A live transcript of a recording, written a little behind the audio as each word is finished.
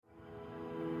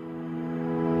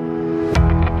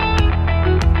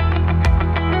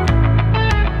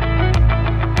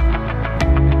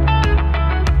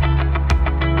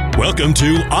Welcome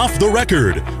to Off the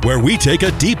Record, where we take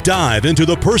a deep dive into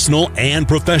the personal and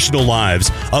professional lives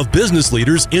of business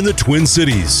leaders in the Twin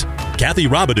Cities. Kathy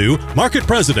Robidoux, Market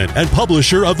President and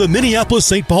Publisher of the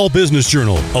Minneapolis-St. Paul Business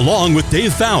Journal, along with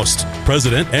Dave Faust,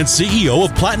 President and CEO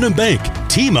of Platinum Bank,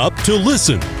 team up to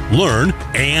listen, learn,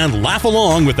 and laugh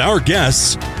along with our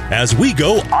guests as we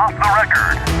go off the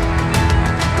record.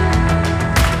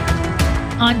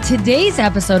 On today's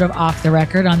episode of Off the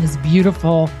Record, on this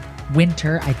beautiful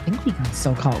winter, I think we can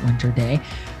still call it winter day,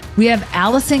 we have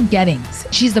Allison Gettings.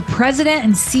 She's the president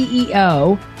and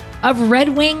CEO of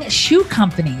Red Wing Shoe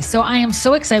Company. So I am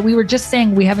so excited. We were just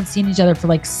saying we haven't seen each other for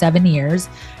like 7 years.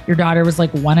 Your daughter was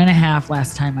like 1.5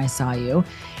 last time I saw you.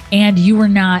 And you were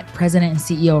not president and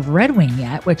CEO of Red Wing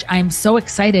yet, which I'm so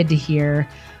excited to hear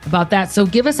about that. So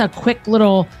give us a quick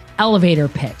little elevator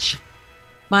pitch.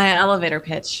 My elevator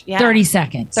pitch. Yeah. 30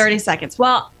 seconds. 30 seconds.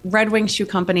 Well, Red Wing Shoe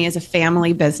Company is a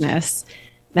family business,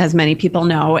 as many people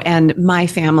know, and my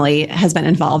family has been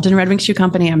involved in Red Wing Shoe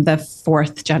Company. I'm the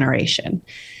 4th generation.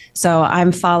 So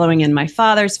I'm following in my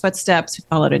father's footsteps, who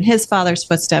followed in his father's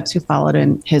footsteps, who followed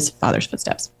in his father's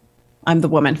footsteps. I'm the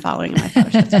woman following in my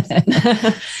father's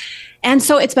footsteps. And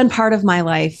so it's been part of my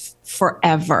life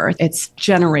forever. It's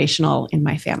generational in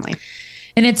my family.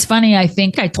 And it's funny, I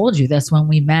think I told you this when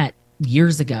we met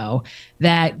years ago,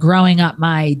 that growing up,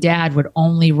 my dad would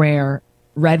only wear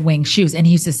Red Wing shoes. And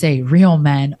he used to say, real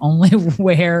men only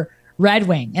wear Red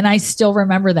Wing. And I still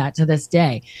remember that to this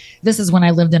day. This is when I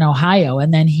lived in Ohio.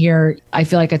 And then here, I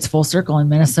feel like it's full circle in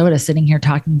Minnesota, sitting here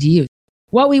talking to you.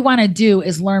 What we want to do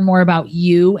is learn more about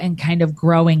you and kind of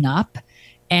growing up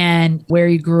and where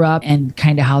you grew up and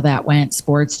kind of how that went,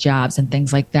 sports, jobs, and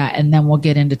things like that. And then we'll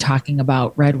get into talking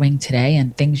about Red Wing today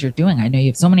and things you're doing. I know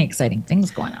you have so many exciting things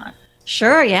going on.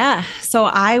 Sure, yeah. So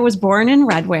I was born in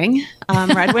Red Wing,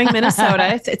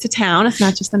 Minnesota. It's a town. It's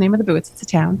not just the name of the boots. It's a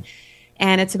town.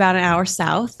 And it's about an hour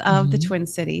south of the Twin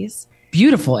Cities.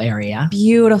 Beautiful area.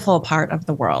 Beautiful part of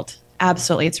the world.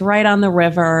 Absolutely. It's right on the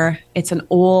river. It's an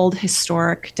old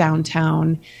historic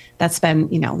downtown that's been,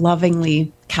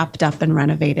 lovingly kept up and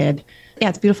renovated. Yeah,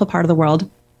 it's a beautiful part of the world.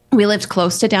 We lived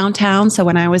close to downtown. So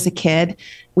when I was a kid,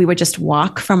 we would just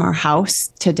walk from our house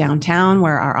to downtown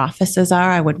where our offices are.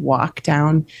 I would walk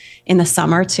down in the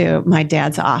summer to my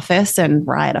dad's office and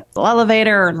ride up the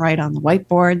elevator and write on the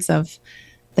whiteboards of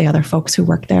the other folks who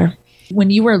work there.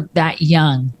 When you were that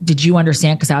young, did you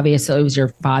understand? Because obviously it was your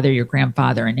father, your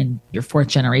grandfather, and in your 4th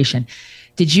generation.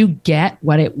 Did you get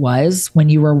what it was when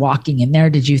you were walking in there?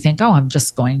 Did you think, oh, I'm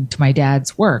just going to my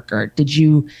dad's work? Or did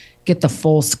you get the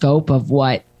full scope of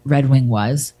what Red Wing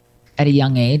was at a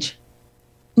young age?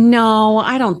 No,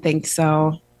 I don't think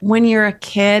so. When you're a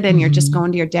kid and you're just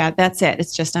going to your dad, that's it.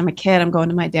 It's just, I'm a kid. I'm going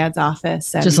to my dad's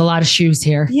office. And just a lot of shoes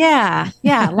here. Yeah.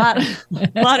 A lot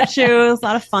of shoes, a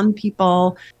lot of fun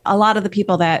people. A lot of the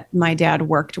people that my dad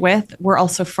worked with were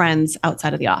also friends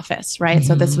outside of the office, right?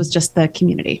 So this was just the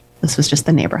community. This was just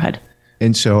the neighborhood.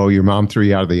 And so your mom threw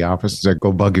you out of the office and said,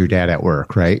 go bug your dad at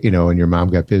work, right? And your mom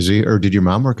got busy. Or did your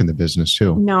mom work in the business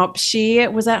too? Nope. She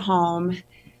was at home.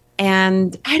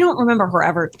 And I don't remember her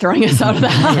ever throwing us out of the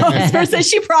house.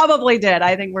 She probably did.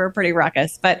 I think we were pretty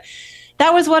ruckus. But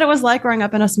that was what it was like growing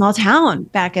up in a small town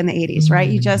back in the 80s, right?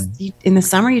 In the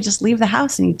summer, you just leave the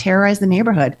house and you terrorize the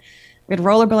neighborhood. We had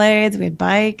rollerblades, we had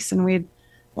bikes, and we'd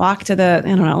walk to the,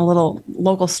 a little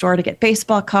local store to get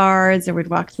baseball cards, or we'd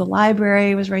walk to the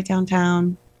library. It was right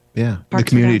downtown. Yeah. The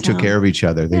community took care of each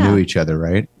other. They knew each other,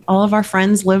 right? All of our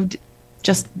friends lived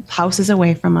just houses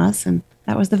away from us, and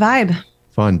that was the vibe.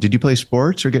 Fun. Did you play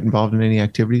sports or get involved in any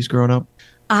activities growing up?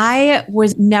 I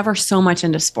was never so much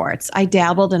into sports. I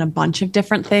dabbled in a bunch of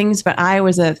different things, but I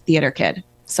was a theater kid.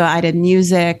 So I did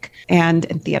music and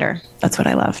theater. That's what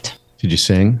I loved. Did you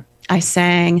sing? I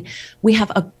sang. We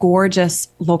have a gorgeous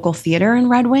local theater in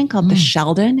Red Wing called the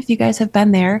Sheldon, if you guys have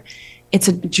been there. It's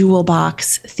a jewel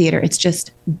box theater. It's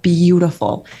just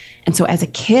beautiful. And so as a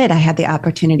kid, I had the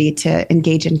opportunity to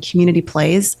engage in community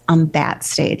plays on that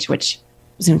stage, which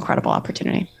was an incredible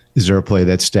opportunity. Is there a play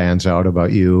that stands out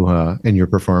about you and your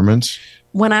performance?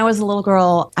 When I was a little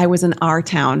girl, I was in Our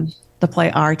Town, the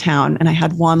play Our Town, and I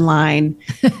had one line,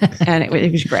 and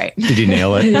it was great. Did you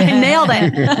nail it? I nailed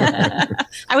it.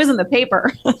 I was in the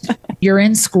paper. You're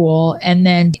in school, and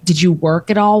then did you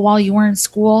work at all while you were in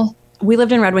school? We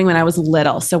lived in Red Wing when I was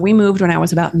little. So we moved when I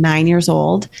was about 9 years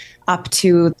old up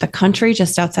to the country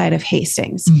just outside of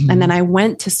Hastings. And then I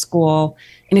went to school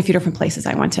in a few different places.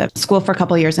 I went to school for a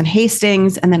couple of years in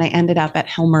Hastings, and then I ended up at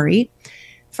Hill Murray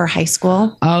for high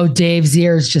school. Oh, Dave's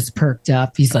ears just perked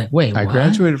up. He's like, wait, I what?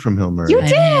 graduated from Hill Murray. You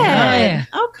did? Yeah.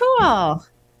 Oh, cool.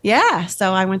 Yeah.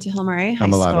 So I went to Hill Murray High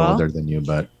I'm a lot School. older than you,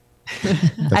 but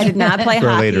I did not play for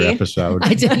hockey. a later episode.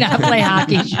 I did not play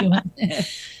hockey.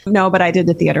 No, but I did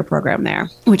the theater program there,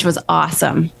 which was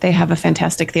awesome. They have a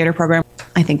fantastic theater program.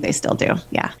 I think they still do.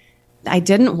 Yeah. I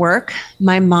didn't work.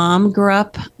 My mom grew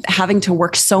up having to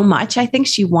work so much. I think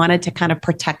she wanted to kind of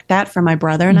protect that for my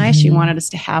brother and I. She wanted us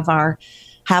to have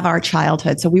our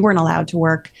childhood. So we weren't allowed to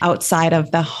work outside of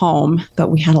the home, but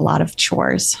we had a lot of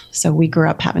chores. So we grew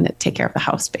up having to take care of the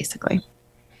house, basically.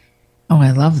 Oh, I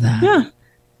love that. Yeah.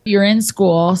 You're in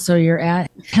school, so you're at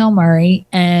Hail Murray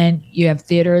and you have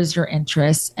theater as your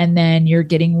interest, and then you're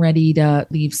getting ready to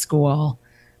leave school.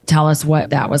 Tell us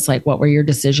what that was like. What were your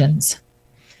decisions?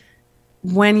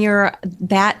 When you're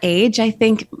that age, I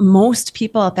think most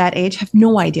people at that age have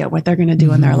no idea what they're going to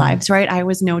do in their lives, right? I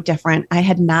was no different. I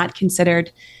had not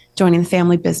considered joining the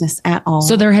family business at all.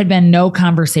 So there had been no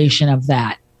conversation of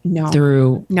that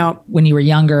through when you were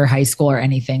younger, high school or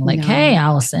anything like, hey,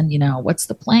 Allison, what's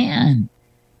the plan?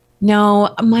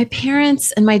 No, my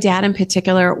parents and my dad in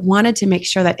particular wanted to make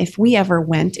sure that if we ever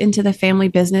went into the family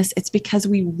business, it's because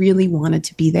we really wanted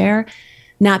to be there,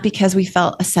 not because we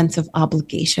felt a sense of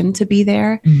obligation to be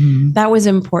there. That was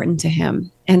important to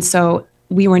him. And so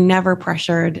we were never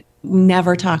pressured,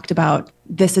 never talked about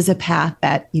this is a path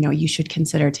that, you should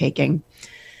consider taking.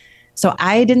 So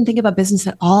I didn't think about business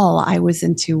at all. I was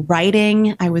into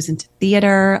writing. I was into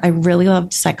theater. I really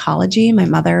loved psychology. My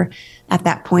mother at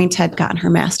that point had gotten her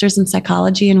master's in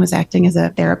psychology and was acting as a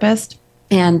therapist.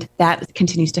 And that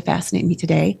continues to fascinate me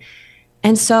today.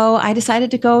 And so I decided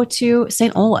to go to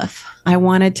St. Olaf. I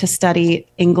wanted to study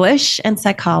English and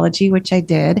psychology, which I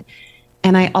did.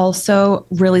 And I also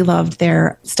really loved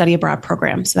their study abroad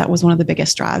program. So that was one of the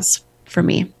biggest draws for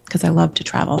me because I love to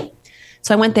travel.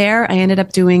 So I went there. I ended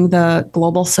up doing the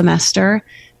global semester,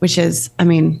 which is,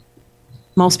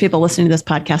 most people listening to this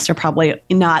podcast are probably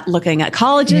not looking at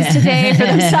colleges today for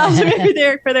themselves or maybe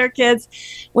for their kids.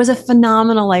 It was a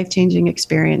phenomenal, life-changing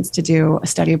experience to do a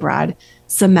study abroad,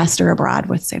 semester abroad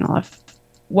with St. Olaf.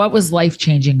 What was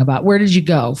life-changing about? Where did you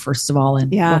go, first of all?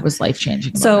 And what was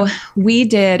life-changing about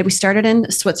it? We started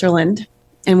in Switzerland.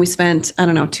 And we spent,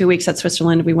 2 weeks at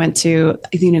Switzerland. We went to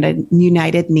the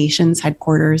United Nations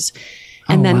headquarters.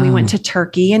 And then we went to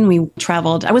Turkey and we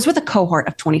traveled. I was with a cohort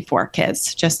of 24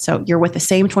 kids, just so you're with the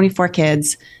same 24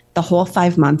 kids the whole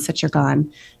 5 months that you're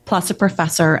gone, plus a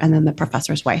professor. And then the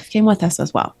professor's wife came with us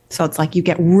as well. So it's like you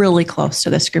get really close to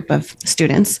this group of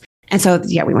students. And so,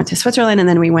 we went to Switzerland and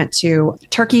then we went to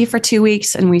Turkey for 2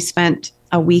 weeks and we spent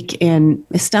a week in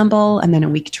Istanbul and then a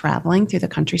week traveling through the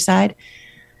countryside.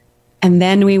 And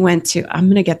then we went to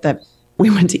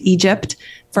Egypt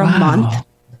for a month.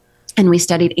 And we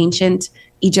studied ancient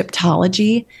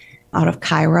Egyptology out of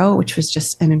Cairo, which was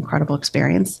just an incredible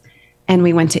experience. And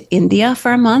we went to India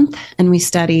for a month and we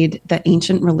studied the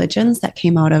ancient religions that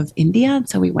came out of India.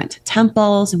 So we went to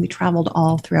temples and we traveled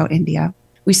all throughout India.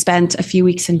 We spent a few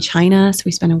weeks in China. So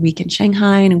we spent a week in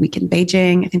Shanghai and a week in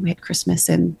Beijing. I think we had Christmas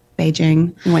in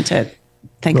Beijing. We went to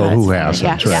who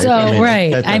hasn't,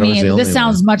 right? So, this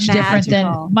sounds much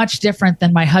different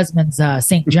than my husband's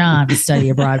St. John's study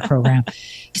abroad program.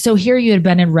 So here you had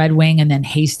been in Red Wing and then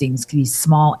Hastings, these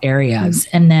small areas.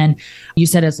 And then you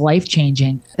said it's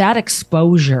life-changing. That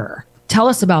exposure, tell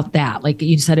us about that. Like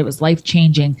you said, it was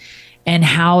life-changing and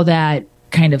how that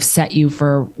kind of set you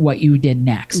for what you did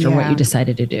next or what you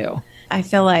decided to do. I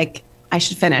feel like I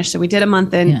should finish. So we did a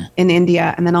month in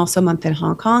India and then also a month in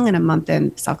Hong Kong and a month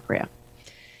in South Korea.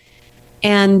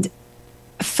 And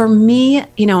for me,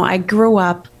 I grew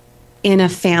up in a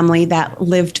family that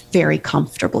lived very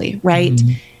comfortably, right?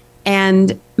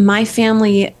 And my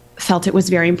family felt it was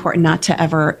very important not to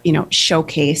ever,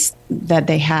 showcase that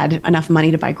they had enough money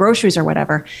to buy groceries or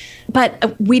whatever.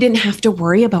 But we didn't have to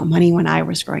worry about money when I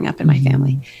was growing up in my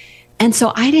family. And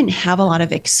so I didn't have a lot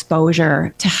of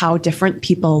exposure to how different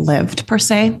people lived per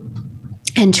se.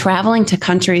 And traveling to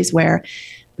countries where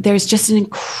there's just an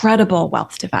incredible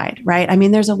wealth divide, right?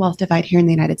 There's a wealth divide here in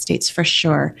the United States for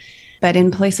sure. But in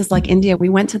places like India, we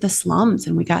went to the slums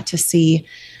and we got to see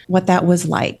what that was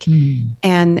like.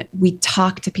 And we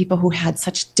talked to people who had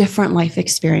such different life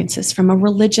experiences from a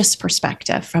religious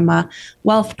perspective, from a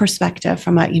wealth perspective,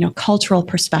 from a, cultural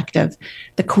perspective.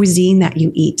 The cuisine that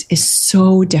you eat is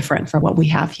so different from what we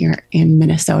have here in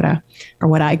Minnesota or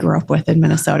what I grew up with in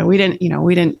Minnesota. We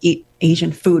didn't eat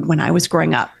Asian food when I was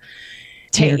growing up.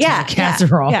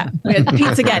 Casserole. Yeah. We had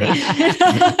pizzaghetti,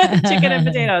 chicken and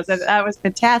potatoes. And that was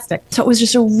fantastic. So it was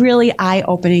just a really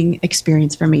eye-opening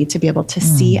experience for me to be able to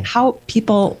see how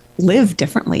people live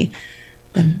differently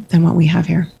than what we have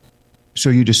here. So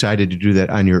you decided to do that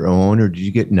on your own, or did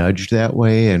you get nudged that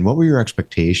way? And what were your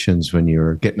expectations when you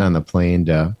were getting on the plane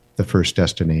to the first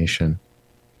destination?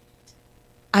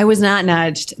 I was not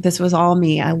nudged. This was all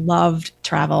me. I loved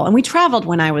travel. And we traveled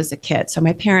when I was a kid. So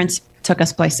my parents took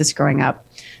us places growing up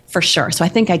for sure. So I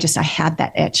think I had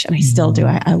that itch, and I still do.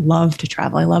 I love to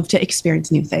travel. I love to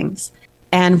experience new things.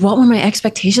 And what were my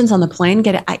expectations on the plane?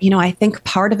 I think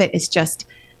part of it is just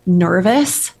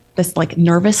nervousness.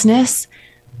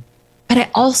 But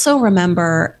I also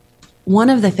remember one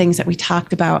of the things that we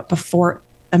talked about before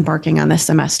embarking on this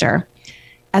semester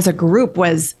as a group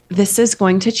was, this is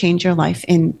going to change your life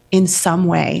in some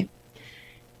way,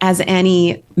 as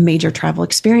any major travel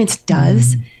experience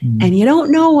does. Mm-hmm. And you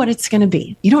don't know what it's going to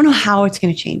be. You don't know how it's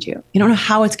going to change you. You don't know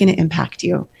how it's going to impact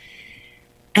you.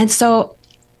 And so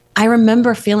I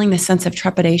remember feeling this sense of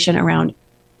trepidation around,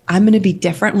 I'm going to be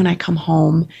different when I come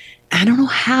home. I don't know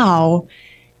how.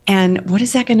 And what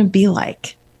is that going to be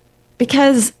like?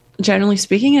 Because generally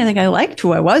speaking, I think I liked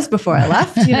who I was before I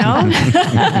left,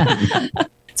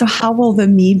 So how will the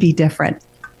me be different?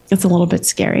 It's a little bit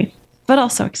scary, but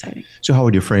also exciting. So how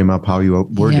would you frame up how you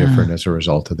were different as a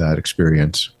result of that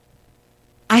experience?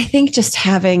 I think just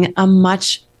having a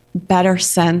much better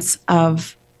sense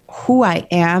of who I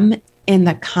am in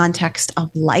the context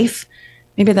of life.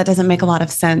 Maybe that doesn't make a lot of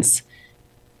sense.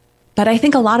 But I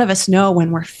think a lot of us know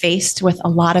when we're faced with a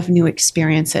lot of new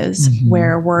experiences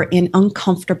where we're in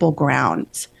uncomfortable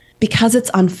grounds because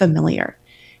it's unfamiliar,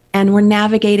 and we're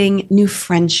navigating new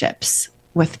friendships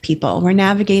with people. We're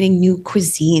navigating new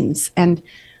cuisines. And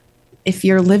if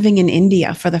you're living in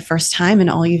India for the first time and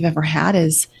all you've ever had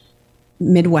is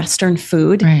Midwestern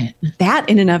food, right, that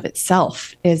in and of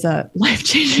itself is a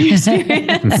life-changing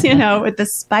experience, with the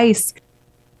spice.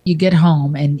 You get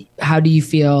home, and how do you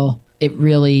feel it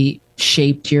really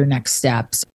shaped your next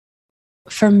steps?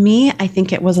 For me, I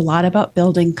think it was a lot about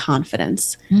building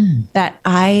confidence that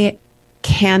I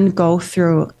can go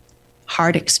through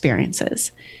hard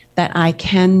experiences, that I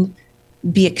can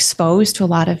be exposed to a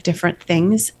lot of different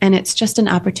things. And it's just an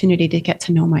opportunity to get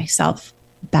to know myself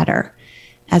better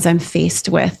as I'm faced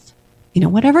with,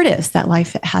 whatever it is that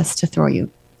life has to throw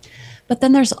you. But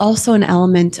then there's also an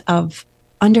element of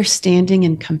understanding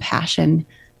and compassion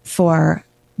for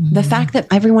the fact that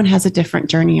everyone has a different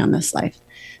journey on this life.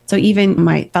 So even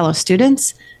my fellow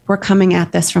students were coming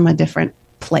at this from a different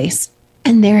place,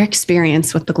 and their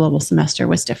experience with the global semester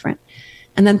was different.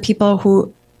 And then people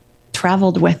who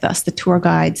traveled with us, the tour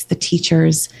guides, the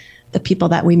teachers, the people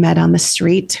that we met on the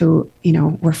street who,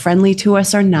 were friendly to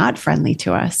us or not friendly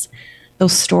to us,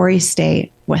 those stories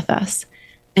stay with us.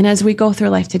 And as we go through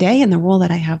life today and the role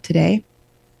that I have today,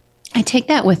 I take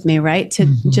that with me, right? To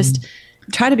just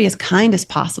try to be as kind as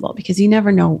possible, because you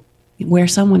never know where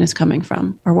someone is coming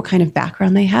from or what kind of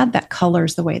background they had that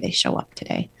colors the way they show up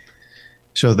today.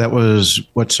 So that was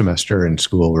what semester in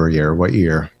school or year? What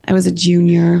year? I was a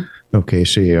junior. Okay,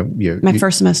 so my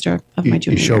first semester of my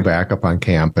junior year. You show back up on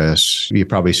campus. You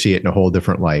probably see it in a whole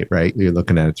different light, right? You're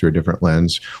looking at it through a different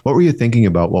lens. What were you thinking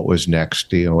about what was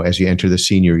next, as you enter the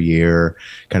senior year,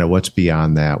 kind of what's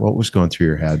beyond that? What was going through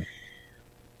your head?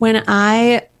 When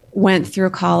I went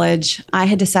through college, I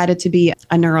had decided to be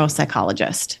a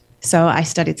neuropsychologist. So I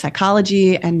studied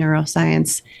psychology and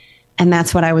neuroscience, and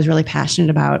that's what I was really passionate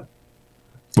about.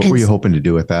 What were you hoping to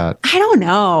do with that? I don't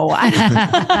know.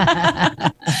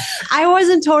 I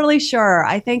wasn't totally sure.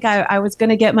 I think I was going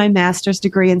to get my master's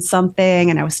degree in something,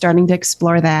 and I was starting to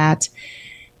explore that.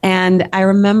 And I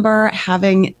remember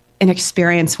having an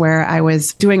experience where I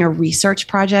was doing a research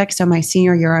project. So my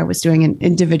senior year, I was doing an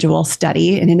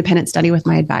independent study with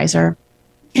my advisor.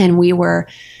 And we were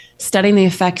studying the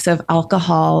effects of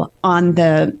alcohol on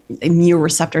the mu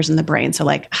receptors in the brain. So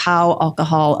like how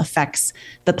alcohol affects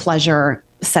the pleasure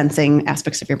sensing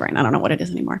aspects of your brain. I don't know what it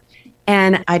is anymore.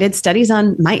 And I did studies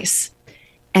on mice.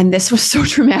 And this was so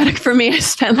traumatic for me. I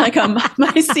spent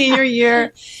my senior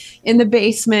year in the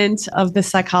basement of the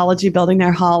psychology building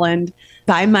there, Holland,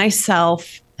 by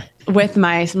myself with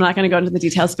mice. I'm not going to go into the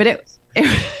details, but it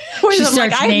was she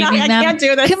starts naming them. I can't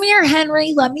do this. Come here,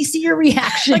 Henry. Let me see your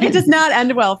reaction. It does not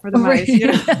end well for the mice.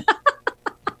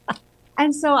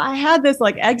 And so I had this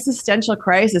existential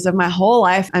crisis of my whole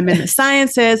life. I'm in the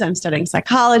sciences. I'm studying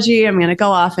psychology. I'm going to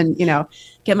go off and,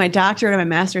 get my doctorate and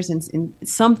my master's in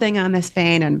something on this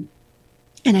vein.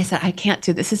 And I said, I can't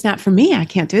do this. This is not for me. I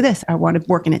can't do this. I want to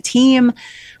work in a team.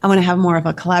 I want to have more of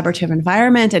a collaborative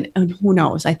environment. And who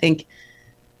knows? I think,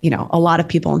 a lot of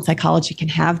people in psychology can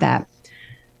have that.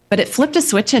 But it flipped a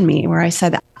switch in me where I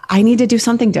said, I need to do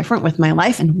something different with my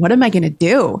life. And what am I going to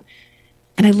do?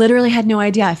 And I literally had no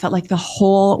idea. I felt like the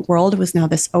whole world was now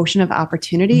this ocean of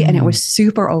opportunity, and it was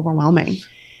super overwhelming.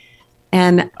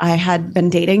 And I had been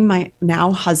dating my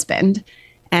now husband,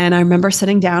 And I remember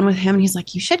sitting down with him and he's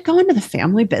like, you should go into the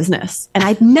family business. And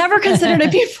I'd never considered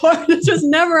it before. This was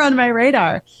never on my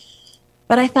radar.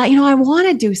 But I thought, I want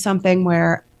to do something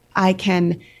where I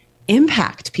can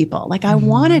impact people. Like I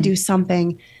want to do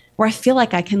something where I feel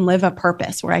like I can live a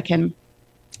purpose, where I can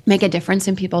make a difference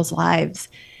in people's lives.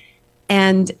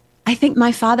 And I think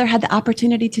my father had the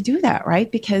opportunity to do that,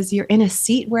 right? Because you're in a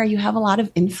seat where you have a lot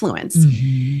of influence.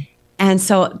 And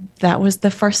so that was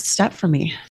the first step for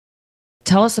me.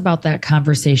 Tell us about that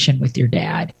conversation with your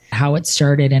dad, how it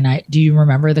started. And do you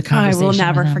remember the conversation? I will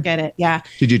never forget it. Yeah.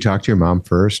 Did you talk to your mom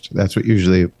first? That's what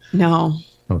usually. No.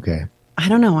 Okay. I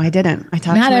don't know. I didn't. I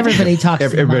talked. Not everybody talks.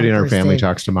 Everybody in our family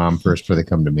talks to mom first before they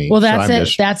come to me. Well, that's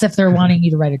it. That's if they're wanting you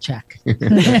to write a check.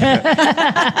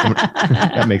 That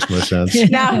makes more sense.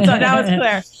 Now it's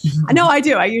clear. No, I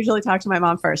do. I usually talk to my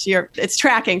mom first. It's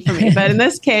tracking for me. But in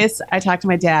this case, I talked to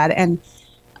my dad, and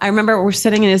I remember we're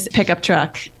sitting in his pickup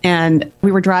truck, and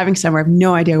we were driving somewhere. I have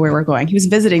no idea where we're going. He was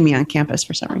visiting me on campus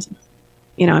for some reason.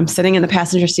 I'm sitting in the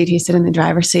passenger seat. He's sitting in the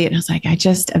driver's seat. And I was like, I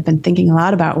just have been thinking a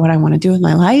lot about what I want to do with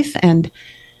my life. And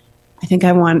I think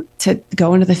I want to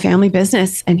go into the family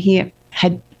business. And he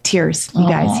had tears, you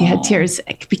guys. He had tears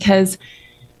because,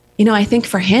 I think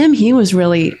for him, he was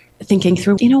really thinking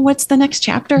through, what's the next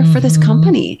chapter for this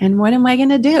company? And what am I going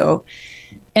to do?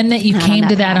 And that you came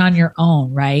to that on your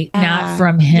own, right? Not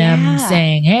from him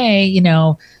saying, hey,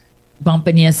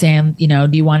 bumping you, saying, do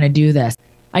you want to do this?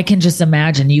 I can just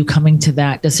imagine you coming to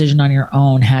that decision on your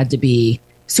own had to be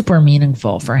super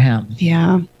meaningful for him.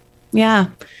 Yeah. Yeah.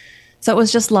 So it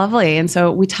was just lovely. And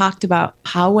so we talked about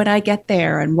how would I get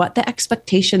there and what the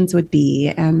expectations would be.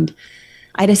 And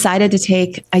I decided to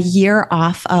take a year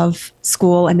off of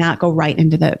school and not go right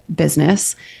into the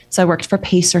business. So I worked for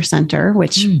Pacer Center,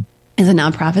 which is a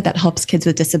nonprofit that helps kids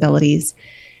with disabilities.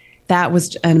 That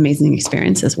was an amazing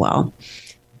experience as well.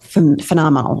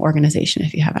 Phenomenal organization,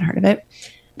 if you haven't heard of it.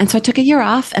 And so I took a year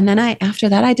off. And then after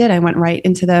that, I went right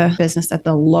into the business at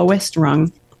the lowest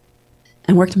rung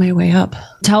and worked my way up.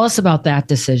 Tell us about that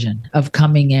decision of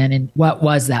coming in, and what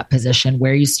was that position,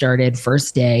 where you started,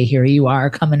 first day, here you are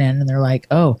coming in, and they're like,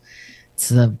 oh, it's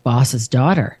the boss's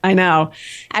daughter. I know.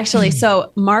 Actually,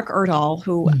 so Mark Erdahl,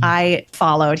 who I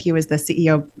followed, he was the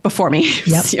CEO before me.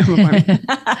 Yep. CEO before me.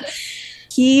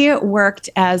 He worked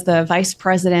as the vice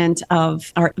president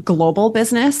of our global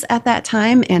business at that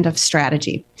time and of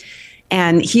strategy.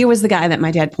 And he was the guy that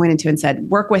my dad pointed to and said,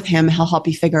 work with him. He'll help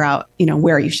you figure out,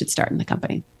 where you should start in the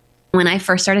company. When I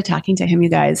first started talking to him, you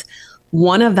guys,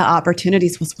 one of the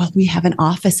opportunities was, well, we have an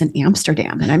office in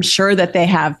Amsterdam, and I'm sure that they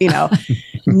have,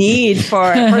 need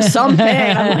for something.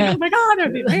 I'm like, oh my God,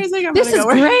 that'd be amazing. This is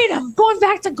great. I'm going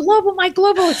back to my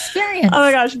global experience. Oh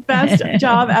my gosh, best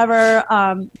job ever.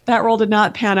 That role did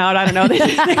not pan out. I don't know. They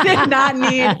did not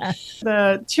need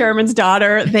the chairman's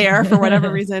daughter there for whatever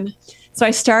reason. So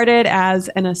I started as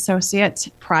an associate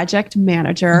project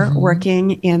manager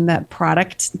working in the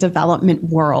product development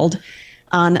world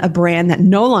on a brand that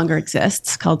no longer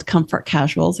exists called Comfort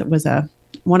Casuals. It was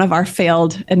one of our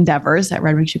failed endeavors at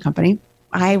Red Wing Shoe Company.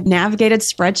 I navigated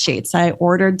spreadsheets. I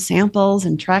ordered samples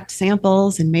and tracked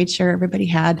samples and made sure everybody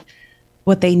had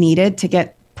what they needed to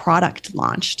get product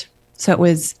launched. So it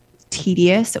was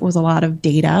tedious. It was a lot of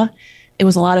data. It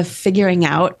was a lot of figuring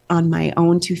out on my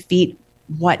own 2 feet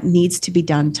what needs to be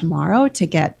done tomorrow to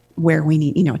get where we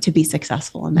need, to be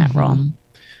successful in that role.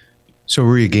 So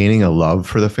were you gaining a love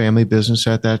for the family business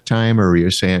at that time, or were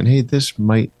you saying, hey, this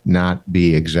might not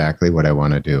be exactly what I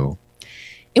want to do?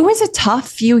 It was a tough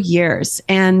few years,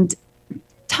 and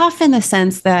tough in the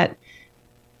sense that,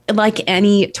 like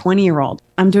any 20-year-old,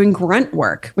 I'm doing grunt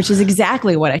work, which is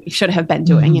exactly what I should have been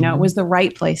doing. It was the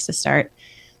right place to start.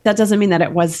 That doesn't mean that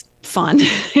it was fun.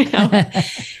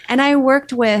 And I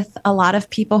worked with a lot of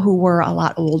people who were a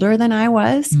lot older than I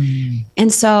was.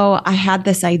 And so I had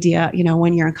this idea,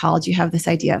 when you're in college, you have this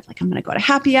idea of like, I'm going to go to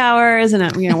happy hours and,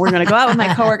 we're going to go out with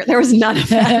my coworker. There was none of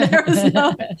that.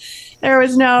 There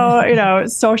was no,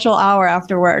 social hour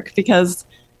after work, because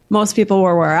most people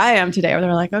were where I am today, where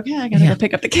they're like, okay, I got to go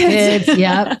pick up the kids.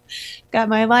 Yep. Got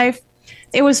my life.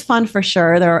 It was fun for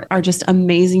sure. There are just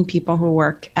amazing people who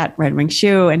work at Red Wing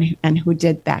Shoe and who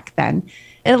did back then.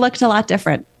 It looked a lot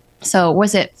different. So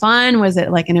was it fun? Was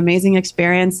it like an amazing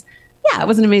experience? Yeah, it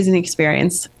was an amazing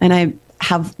experience. And I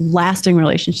have lasting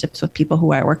relationships with people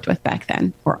who I worked with back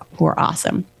then who are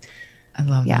awesome. I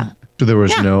love that. So there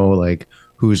was no like,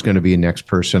 who's going to be next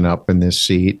person up in this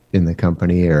seat in the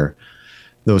company, or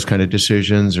those kind of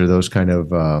decisions, or those kind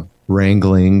of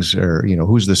wranglings, or,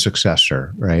 who's the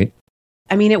successor, right?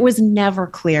 I mean, it was never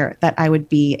clear that I would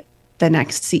be the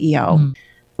next CEO.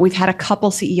 We've had a couple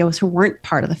CEOs who weren't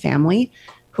part of the family,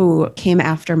 who came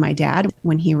after my dad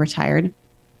when he retired.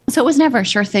 So it was never a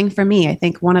sure thing for me. I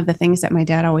think one of the things that my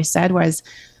dad always said was,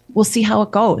 we'll see how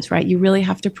it goes, right? You really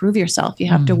have to prove yourself. You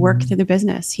have to work through the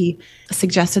business. He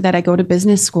suggested that I go to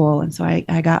business school. And so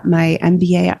I got my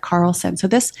MBA at Carlson. So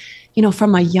this,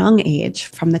 from a young age,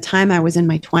 from the time I was in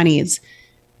my 20s,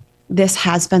 this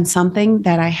has been something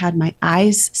that I had my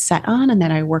eyes set on and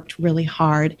that I worked really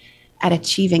hard at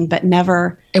achieving, but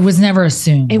never. It was never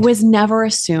assumed. It was never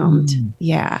assumed.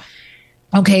 Yeah.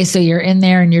 Okay, so you're in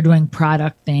there and you're doing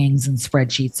product things and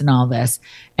spreadsheets and all this.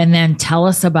 And then tell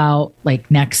us about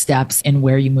like next steps and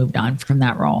where you moved on from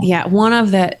that role. Yeah, one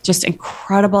of the just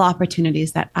incredible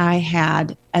opportunities that I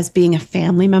had as being a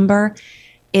family member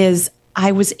is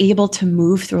I was able to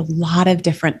move through a lot of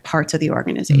different parts of the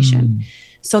organization.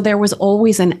 So there was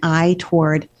always an eye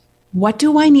toward, what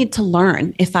do I need to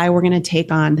learn if I were going to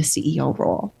take on the CEO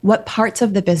role? What parts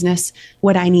of the business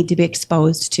would I need to be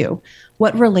exposed to?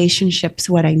 What relationships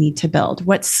would I need to build?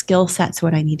 What skill sets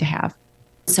would I need to have?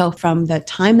 So from the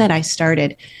time that I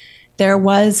started, there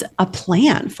was a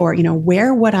plan for,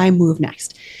 where would I move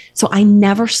next? So I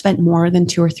never spent more than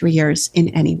 2 or 3 years in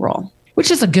any role. Which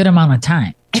is a good amount of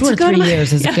time. 2 or 3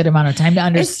 years is a good amount of time to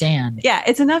understand.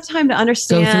 It's enough time to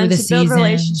understand, go through the to build seasons,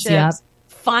 relationships,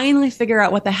 finally figure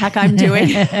out what the heck I'm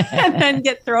doing, and then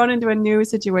get thrown into a new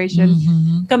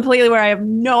situation completely where I have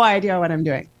no idea what I'm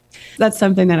doing. That's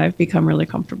something that I've become really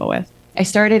comfortable with. I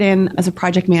started in as a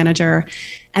project manager,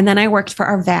 and then I worked for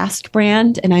our Vast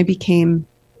brand, and I became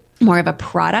more of a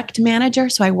product manager.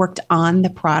 So I worked on the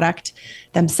product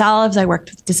themselves. I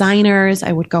worked with designers.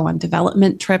 I would go on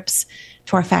development trips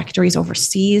to our factories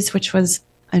overseas, which was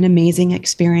an amazing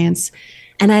experience.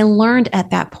 And I learned at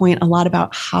that point a lot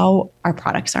about how our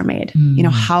products are made,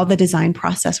 how the design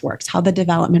process works, how the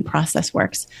development process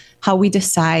works, how we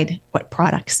decide what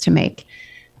products to make,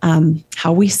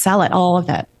 how we sell it, all of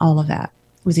that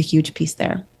was a huge piece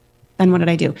there. Then what did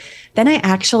I do? Then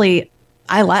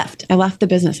I left. I left the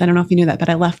business. I don't know if you knew that, but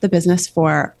I left the business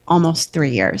for almost 3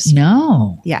 years.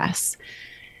 No. Yes.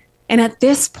 And at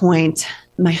this point,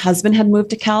 my husband had moved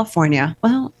to California.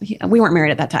 Well, we weren't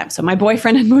married at that time. So my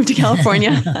boyfriend had moved to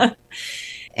California.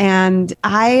 And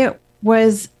I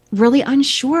was really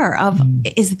unsure of,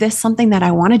 is this something that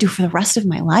I want to do for the rest of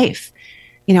my life?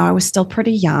 I was still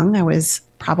pretty young. I was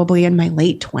probably in my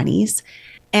late 20s.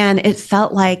 And it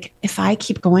felt like if I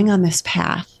keep going on this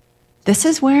path, this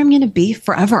is where I'm going to be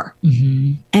forever.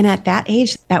 And at that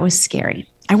age, that was scary.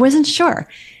 I wasn't sure.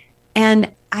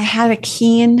 And I had a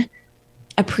keen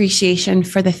appreciation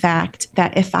for the fact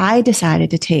that if I decided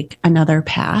to take another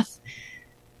path,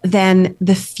 then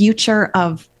the future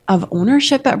of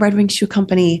ownership at Red Wing Shoe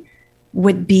Company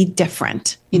would be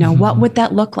different. What would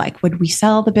that look like? Would we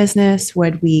sell the business?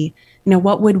 Would we,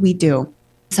 what would we do?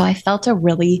 So I felt a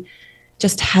really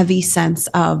just heavy sense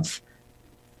of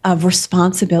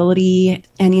responsibility.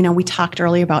 And, we talked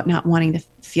earlier about not wanting to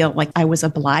feel like I was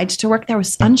obliged to work there. I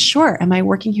was unsure. Am I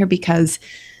working here because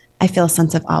I feel a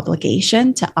sense of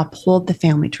obligation to uphold the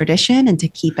family tradition and to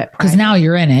keep it private? Because now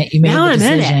you're in it. You made the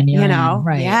decision.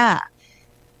 Right? Yeah.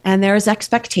 And there's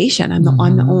expectation. I'm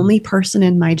the only person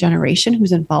in my generation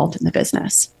who's involved in the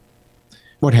business.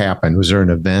 What happened? Was there an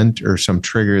event or some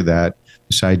trigger that,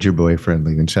 besides your boyfriend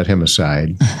leaving, set him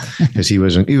aside? Because he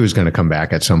was going to come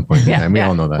back at some point in time. We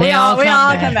all know that. We all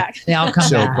come back. They all come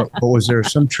back. But was there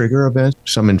some trigger event,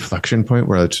 some inflection point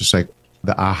where it's just like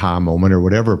the aha moment or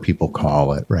whatever people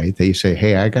call it, right? That you say,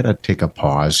 hey, I got to take a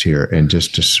pause here and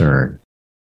just discern.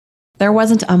 There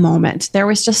wasn't a moment. There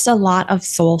was just a lot of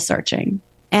soul searching.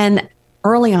 And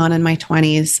early on in my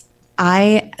 20s,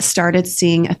 I started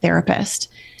seeing a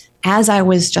therapist as I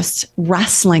was just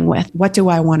wrestling with, what do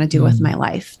I want to do with my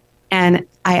life? And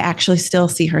I actually still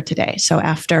see her today. So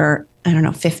after,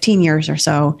 15 years or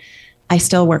so, I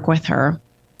still work with her.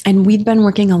 And we'd been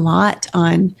working a lot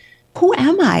on, who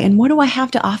am I and what do I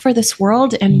have to offer this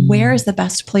world? And where is the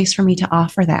best place for me to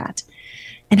offer that?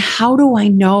 And how do I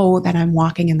know that I'm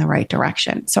walking in the right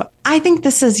direction? So I think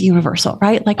this is universal,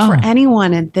 right? Like for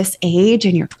anyone at this age,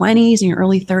 in your 20s and your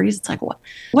early 30s, it's like,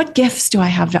 what gifts do I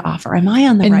have to offer? Am I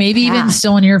on the right path? And maybe even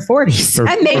still in your 40s.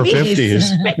 And maybe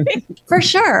 50s. For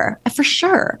sure.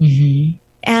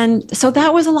 And so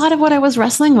that was a lot of what I was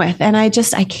wrestling with. And I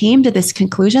came to this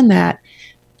conclusion that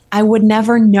I would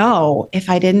never know if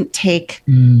I didn't take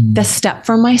the step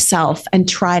for myself and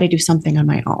try to do something on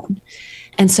my own.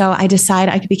 And so I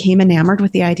decided, I became enamored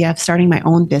with the idea of starting my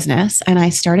own business, and I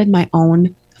started my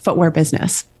own footwear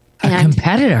business. A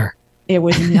competitor. It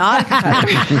was not a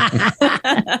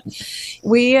competitor.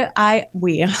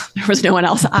 There was no one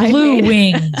else. Blue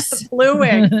Wings. Blue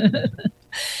Wing.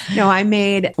 No, I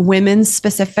made women's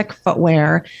specific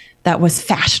footwear that was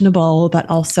fashionable, but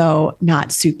also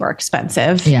not super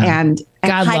expensive and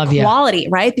high quality,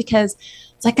 right? Because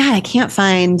it's like, God, I can't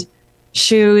find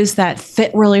shoes that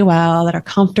fit really well, that are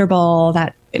comfortable,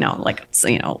 that,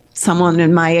 someone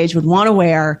in my age would want to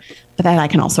wear, but that I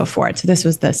can also afford. So this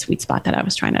was the sweet spot that I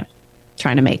was trying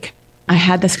to make. I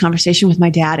had this conversation with my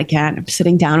dad again. I'm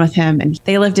sitting down with him, and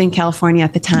they lived in California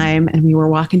at the time, and we were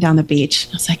walking down the beach.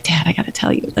 I was like, Dad, I got to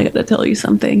tell you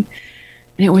something.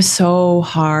 And it was so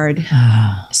hard,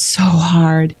 so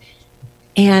hard.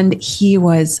 And he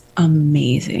was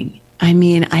amazing. I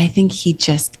mean, I think he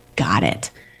just got it.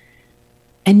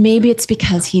 And maybe it's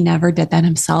because he never did that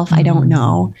himself. I don't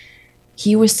know.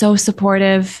 He was so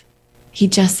supportive. He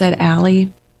just said,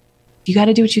 Allie, you got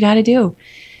to do what you got to do.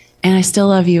 And I still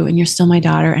love you, and you're still my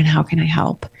daughter, and how can I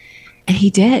help? And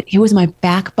he did. He was my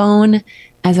backbone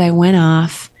as I went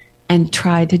off and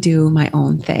tried to do my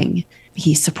own thing.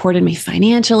 He supported me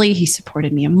financially. He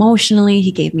supported me emotionally.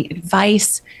 He gave me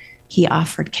advice. He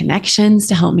offered connections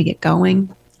to help me get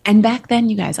going. And back then,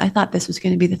 you guys, I thought this was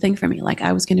going to be the thing for me. Like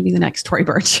I was going to be the next Tory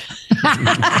Burch.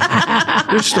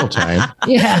 There's still time.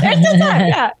 Yeah. There's still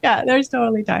time. Yeah. There's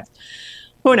totally time.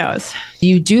 Who knows?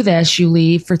 You do this, you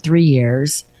leave for 3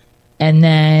 years. And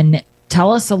then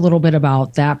tell us a little bit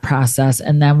about that process.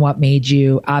 And then what made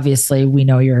you, obviously, we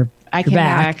know you're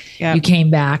back. Yep. You came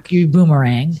back, you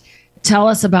boomeranged. Tell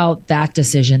us about that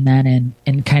decision then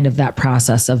and kind of that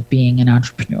process of being an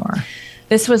entrepreneur.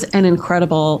 This was an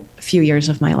incredible few years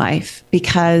of my life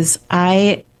because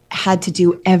I had to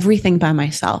do everything by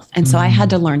myself. And so I had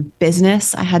to learn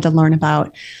business. I had to learn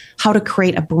about how to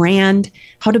create a brand,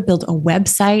 how to build a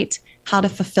website, how to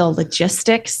fulfill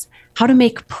logistics, how to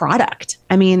make product.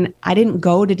 I mean, I didn't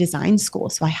go to design school.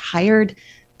 So I hired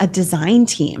a design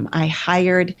team. I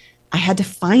had to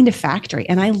find a factory,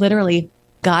 and I literally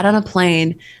got on a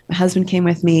plane. My husband came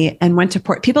with me and went to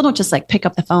port. People don't just like pick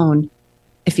up the phone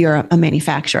if you're a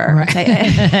manufacturer.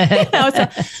 Right. So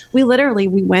we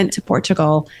went to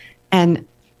Portugal and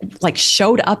like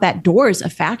showed up at doors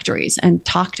of factories and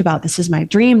talked about, this is my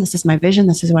dream. This is my vision.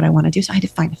 This is what I want to do. So I had to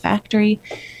find a factory.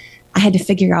 I had to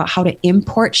figure out how to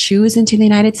import shoes into the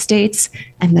United States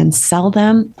and then sell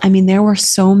them. I mean, there were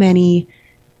so many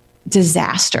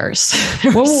disasters.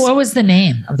 What was the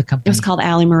name of the company? It was called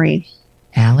Allie Marie.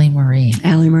 Allie Marie.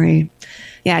 Allie Marie.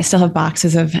 Yeah, I still have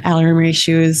boxes of Allie Marie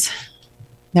shoes.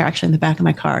 They're actually in the back of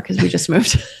my car because we just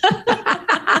moved.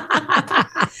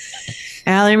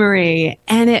 Allie Marie.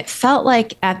 And it felt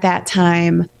like at that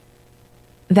time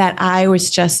that I was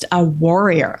just a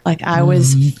warrior. Like I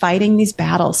was fighting these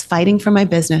battles, fighting for my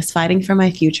business, fighting for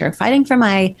my future, fighting for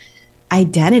my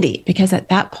identity. Because at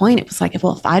that point it was like,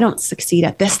 well, if I don't succeed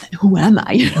at this, then who am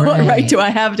I? Right? Do I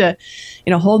have to,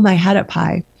 hold my head up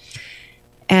high?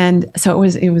 And so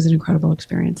it was an incredible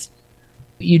experience.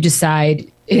 You decide,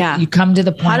 you come to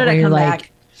the point where you're like,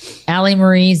 Allie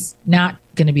Marie's not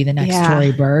going to be the next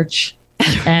Tory Burch.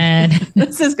 And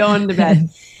this is going to bed.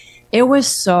 It was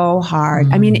so hard.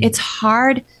 I mean, it's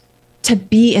hard to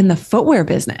be in the footwear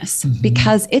business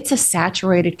because it's a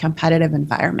saturated competitive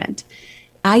environment.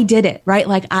 I did it, right?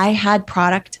 Like I had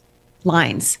product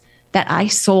lines that I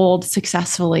sold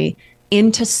successfully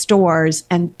into stores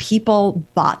and people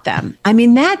bought them. I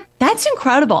mean, that's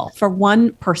incredible for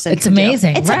one person. It's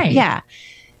amazing, right? Yeah.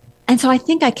 And so I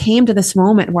think I came to this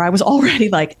moment where I was already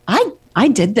like, I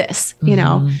did this,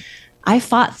 I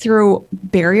fought through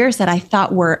barriers that I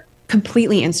thought were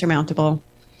completely insurmountable.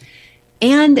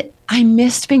 And I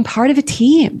missed being part of a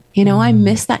team. I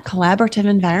missed that collaborative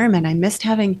environment. I missed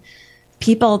having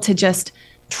people to just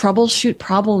troubleshoot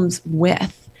problems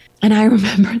with. And I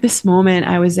remember this moment.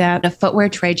 I was at a footwear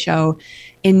trade show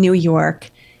in New York,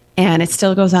 and it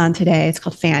still goes on today. It's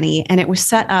called Fanny. And it was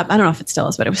set up, I don't know if it still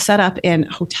is, but it was set up in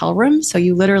hotel rooms. So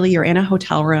you're in a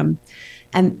hotel room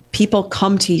and people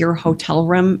come to your hotel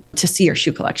room to see your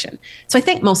shoe collection. So I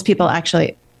think most people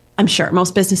actually, I'm sure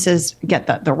most businesses get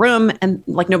the room and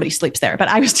like nobody sleeps there, but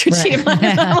I was too cheap.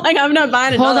 I'm not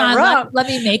buying another room. Let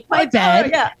me make my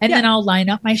bed and then I'll line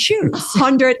up my shoes.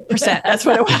 100%. That's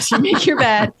what it was. You make your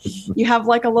bed. You have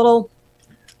like a little,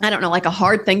 I don't know, like a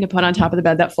hard thing to put on top of the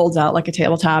bed that folds out like a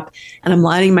tabletop. And I'm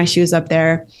lining my shoes up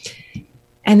there.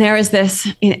 And there is this,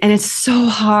 and it's so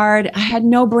hard. I had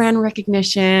no brand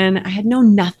recognition. I had no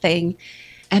nothing.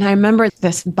 And I remember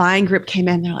this buying group came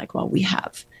in. They're like, well, we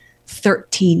have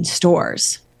 13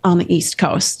 stores on the East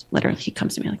Coast. Literally, he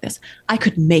comes to me like this. I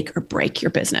could make or break your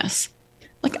business.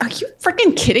 Like, are you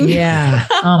freaking kidding me? Yeah.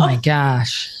 Oh my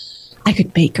gosh. I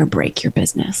could make or break your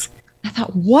business. I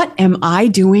thought, what am I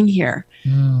doing here?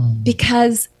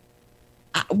 Because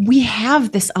we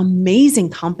have this amazing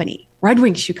company, Red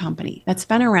Wing Shoe Company, that's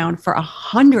been around for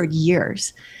 100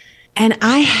 years. And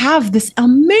I have this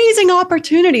amazing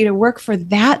opportunity to work for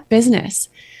that business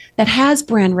that has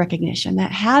brand recognition,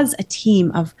 that has a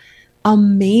team of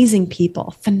amazing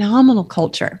people, phenomenal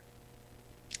culture.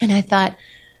 And I thought,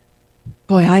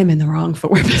 boy, I'm in the wrong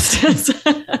footwear business.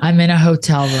 I'm in a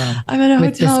hotel room. I'm in a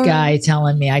with hotel this room. guy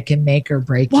telling me I can make or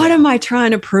break What it. am I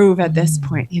trying to prove at this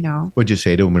point? You know, What'd you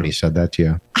say to him when he said that to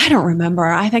you? I don't remember.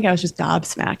 I think I was just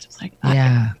gobsmacked. I was like,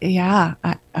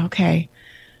 okay.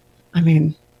 I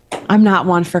mean, I'm not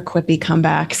one for quippy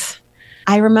comebacks.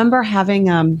 I remember having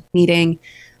a meeting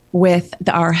with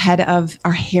our head of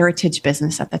our heritage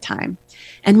business at the time.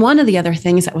 And one of the other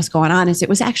things that was going on is it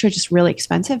was actually just really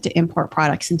expensive to import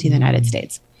products into the United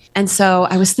States. And so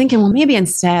I was thinking, well, maybe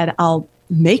instead I'll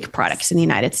make products in the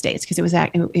United States because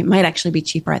it might actually be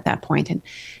cheaper at that point.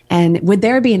 And would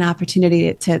there be an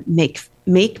opportunity to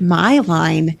make my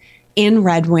line in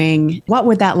Red Wing? What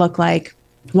would that look like?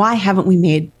 Why haven't we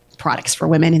made products for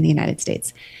women in the United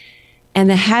States? And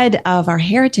the head of our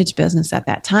heritage business at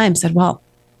that time said, well,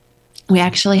 we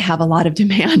actually have a lot of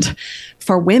demand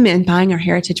for women buying our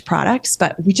heritage products,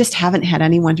 but we just haven't had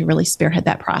anyone to really spearhead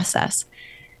that process.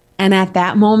 And at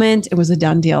that moment, it was a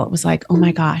done deal. It was like, oh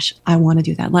my gosh, I want to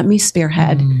do that. Let me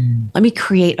spearhead. Let me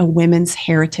create a women's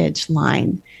heritage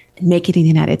line and make it in the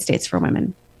United States for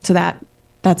women. So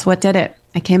that's what did it.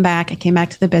 I came back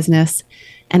to the business,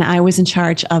 and I was in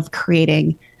charge of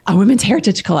creating a women's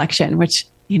heritage collection, which,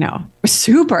 you know, was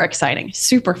super exciting,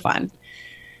 super fun.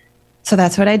 So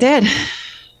that's what I did.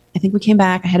 I think we came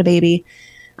back. I had a baby.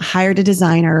 I hired a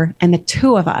designer, and the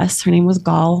two of us, her name was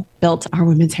Gall, built our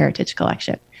women's heritage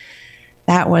collection.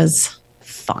 That was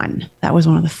fun. That was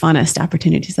one of the funnest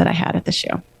opportunities that I had at the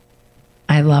show.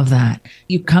 I love that.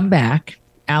 You come back.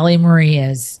 Allie Marie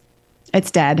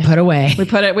it's dead. Put away. We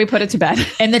put it to bed.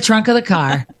 In the trunk of the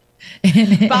car.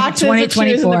 Boxes of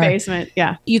shoes in the basement.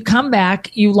 Yeah. You come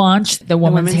back, you launch the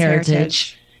Women's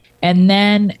Heritage. And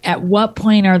then at what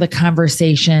point are the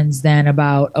conversations then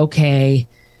about, okay,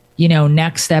 you know,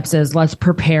 next steps is let's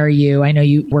prepare you. I know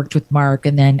you worked with Mark,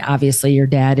 and then obviously your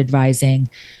dad advising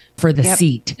for the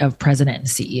seat of president and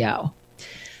CEO.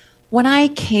 When I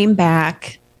came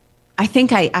back, I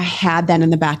think I had that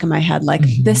in the back of my head, like,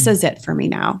 this is it for me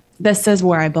now. This is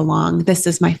where I belong. This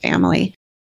is my family.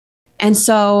 And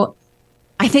so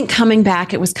I think coming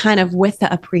back, it was kind of with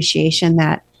the appreciation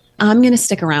that I'm going to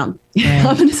stick around. Right.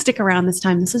 I'm going to stick around this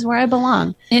time. This is where I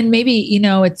belong. And maybe, you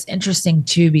know, it's interesting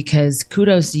too, because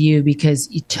kudos to you,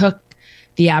 because you took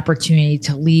the opportunity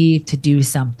to leave, to do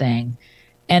something.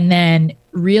 And then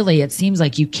really, it seems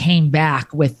like you came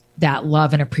back with that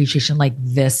love and appreciation like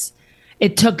this.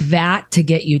 It took that to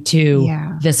get you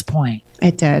to this point.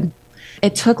 It did.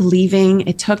 It took leaving.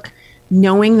 It took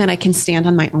knowing that I can stand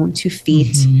on my own 2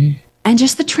 feet. And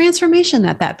just the transformation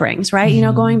that brings, right? You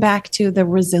know, going back to the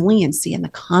resiliency and the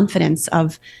confidence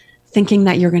of thinking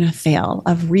that you're going to fail,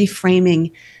 of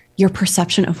reframing your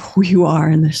perception of who you are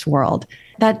in this world.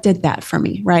 That did that for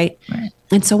me, right?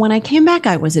 And so when I came back,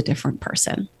 I was a different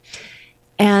person.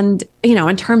 And, you know,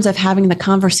 in terms of having the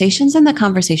conversations, and the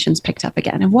conversations picked up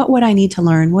again. And what would I need to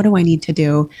learn? What do I need to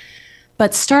do?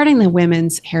 But starting the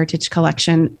Women's Heritage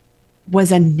Collection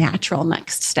was a natural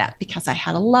next step because I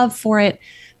had a love for it.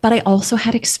 But I also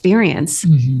had experience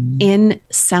in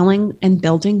selling and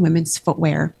building women's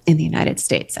footwear in the United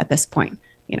States at this point.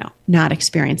 You know, not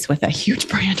experience with a huge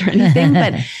brand or anything,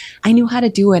 but I knew how to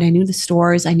do it. I knew the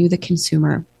stores. I knew the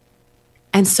consumer.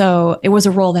 And so it was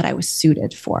a role that I was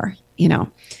suited for, you know.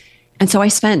 And so I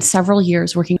spent several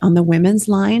years working on the women's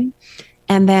line.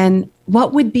 And then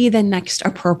what would be the next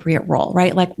appropriate role,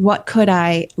 right? Like, what could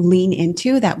I lean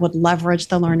into that would leverage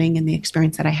the learning and the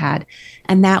experience that I had?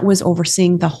 And that was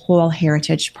overseeing the whole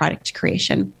heritage product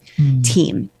creation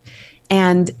team.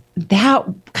 And that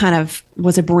kind of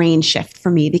was a brain shift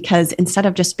for me, because instead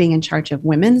of just being in charge of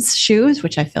women's shoes,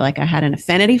 which I feel like I had an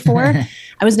affinity for,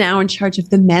 I was now in charge of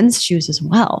the men's shoes as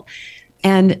well.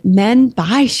 And men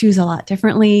buy shoes a lot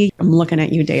differently. I'm looking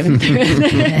at you, David.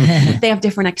 They have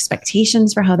different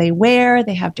expectations for how they wear.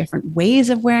 They have different ways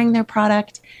of wearing their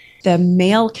product. The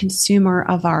male consumer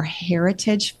of our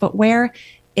heritage footwear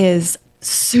is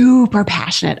super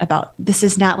passionate about. This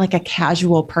is not like a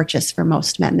casual purchase for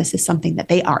most men. This is something that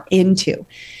they are into.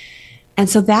 And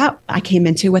so that I came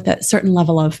into with a certain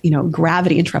level of, you know,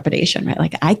 gravity and trepidation, right?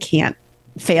 Like, I can't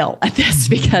fail at this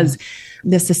because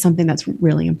this is something that's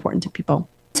really important to people.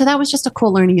 So that was just a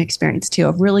cool learning experience too,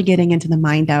 of really getting into the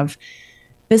mind of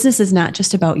business is not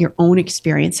just about your own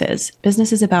experiences.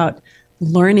 Business is about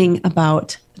learning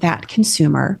about that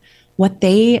consumer, what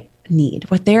they need,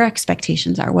 what their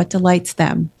expectations are, what delights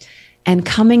them, and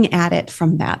coming at it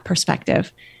from that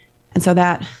perspective. And so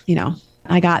that,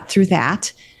 I got through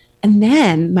that. And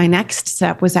then my next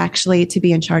step was actually to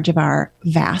be in charge of our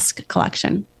Vask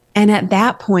collection. And at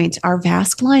that point, our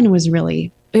Vask line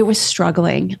was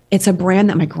struggling. It's a brand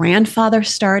that my grandfather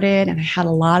started and I had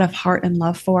a lot of heart and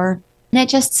love for. And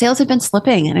sales had been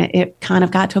slipping, and it kind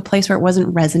of got to a place where it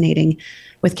wasn't resonating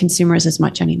with consumers as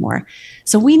much anymore.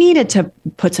 So we needed to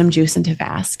put some juice into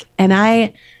Vask. And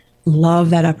I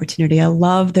love that opportunity. I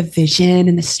love the vision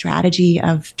and the strategy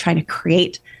of trying to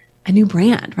create a new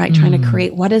brand, right? Trying to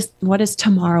create what does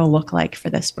tomorrow look like for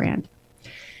this brand.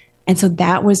 And so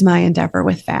that was my endeavor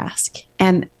with Vask.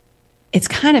 And it's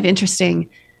kind of interesting,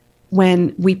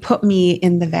 when we put me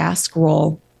in the Vask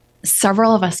role,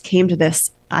 several of us came to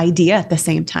this idea at the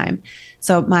same time.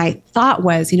 So my thought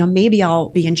was, maybe I'll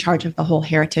be in charge of the whole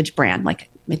heritage brand. Like,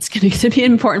 it's going to be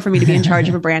important for me to be in charge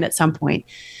of a brand at some point.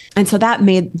 And so that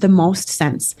made the most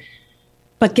sense.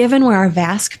 But given where our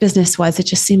Vask business was, it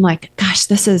just seemed like, gosh,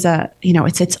 this is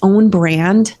it's its own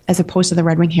brand as opposed to the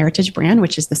Red Wing Heritage brand,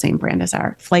 which is the same brand as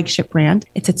our flagship brand.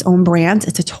 It's its own brand.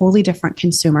 It's a totally different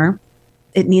consumer.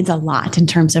 It needs a lot in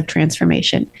terms of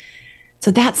transformation. So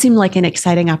that seemed like an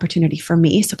exciting opportunity for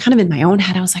me. So kind of in my own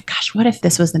head, I was like, gosh, what if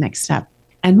this was the next step?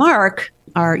 And Mark,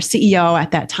 our CEO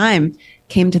at that time,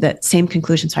 came to the same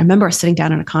conclusion. So I remember sitting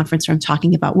down in a conference room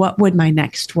talking about, what would my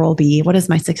next role be? What does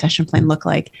my succession plan look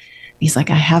like? He's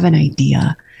like, I have an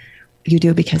idea. You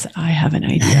do, because I have an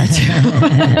idea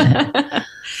too,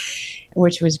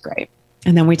 which was great.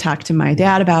 And then we talked to my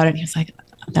dad about it. And he was like,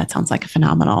 that sounds like a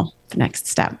phenomenal next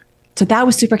step. So that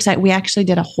was super exciting. We actually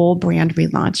did a whole brand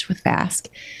relaunch with Vask.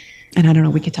 And I don't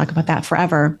know, we could talk about that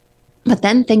forever. But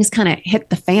then things kind of hit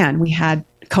the fan. We had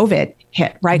COVID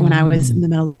hit right when I was in the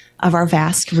middle of our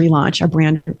Vask relaunch, our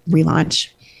brand relaunch.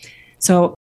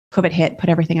 So COVID hit, put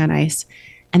everything on ice.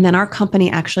 And then our company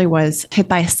actually was hit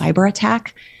by a cyber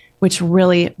attack, which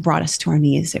really brought us to our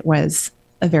knees. It was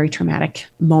a very traumatic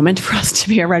moment for us to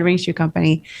be a Red Wing shoe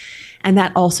company. And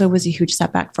that also was a huge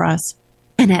setback for us.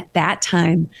 And at that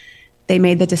time, they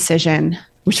made the decision,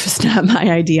 which was not my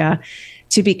idea,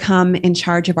 to become in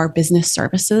charge of our business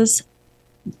services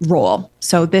role.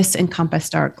 So this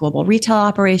encompassed our global retail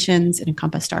operations. It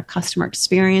encompassed our customer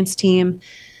experience team.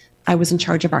 I was in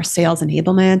charge of our sales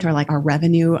enablement, or like our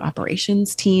revenue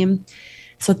operations team.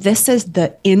 So this is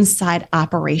the inside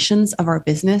operations of our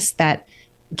business that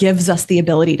gives us the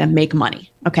ability to make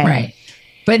money. Okay. Right.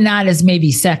 But not as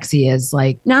maybe sexy as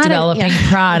like developing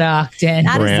product and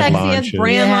not as sexy launches. As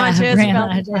brand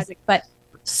launches, but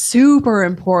super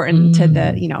important to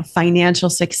the,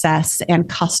 financial success and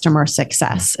customer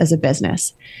success as a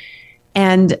business.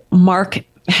 And Mark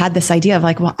had this idea of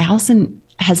like, well, Allison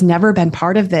has never been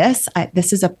part of this.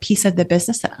 This is a piece of the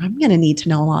business that I'm going to need to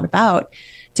know a lot about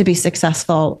to be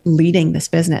successful leading this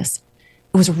business.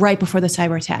 It was right before the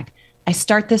cyber attack. I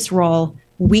start this role.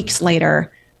 Weeks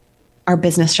later, our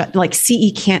business shut. Like,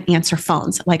 CE can't answer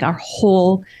phones. Like, our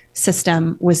whole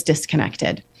system was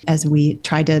disconnected as we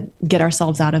tried to get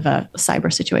ourselves out of a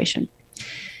cyber situation.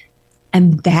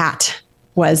 And that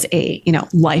was a,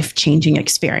 life-changing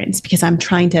experience, because I'm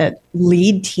trying to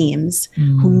lead teams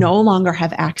who no longer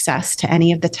have access to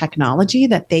any of the technology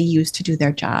that they use to do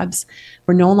their jobs.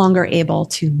 We're no longer able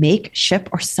to make, ship,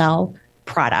 or sell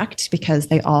product because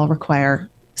they all require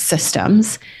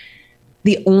systems.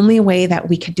 The only way that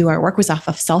we could do our work was off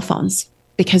of cell phones,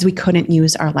 because we couldn't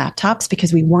use our laptops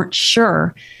because we weren't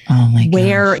sure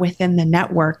where within the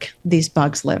network these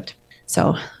bugs lived.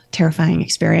 So terrifying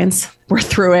experience. We're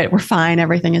through it. We're fine.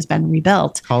 Everything has been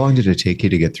rebuilt. How long did it take you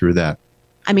to get through that?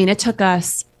 I mean, it took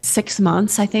us 6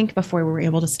 months, I think, before we were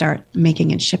able to start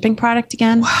making and shipping product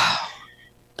again. Wow.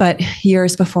 But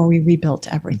years before we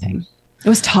rebuilt everything. It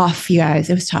was tough, you guys.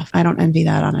 It was tough. I don't envy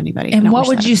that on anybody. And what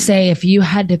would you say if you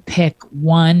had to pick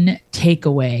one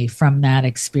takeaway from that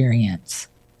experience?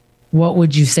 What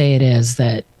would you say it is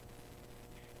that?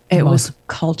 It was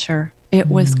culture. It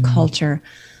was culture.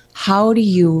 How do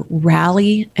you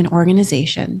rally an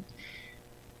organization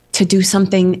to do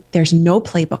something there's no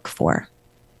playbook for,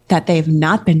 that they've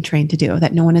not been trained to do,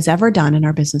 that no one has ever done in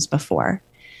our business before?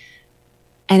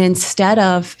 And instead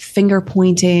of finger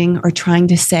pointing or trying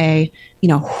to say,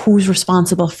 who's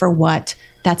responsible for what,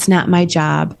 that's not my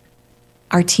job,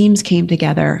 our teams came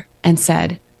together and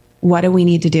said, what do we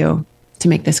need to do to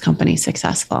make this company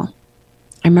successful?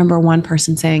 I remember one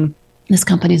person saying, this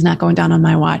company's not going down on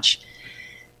my watch.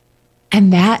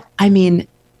 And that,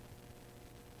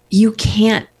 you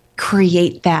can't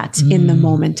create that in the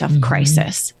moment of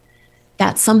crisis.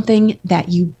 That's something that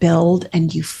you build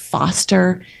and you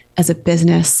foster as a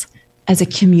business as a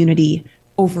community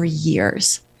over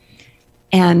years.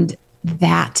 And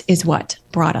that is what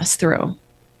brought us through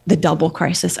the double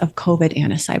crisis of COVID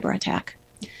and a cyber attack,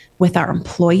 with our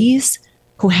employees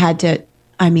who had to,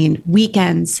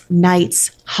 weekends,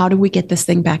 nights, how do we get this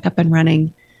thing back up and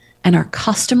running? And our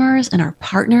customers and our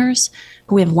partners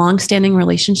who we have longstanding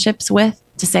relationships with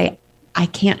to say, I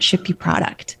can't ship you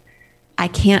product. I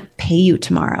can't pay you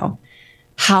tomorrow.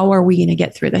 How are we going to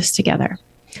get through this together?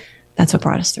 That's what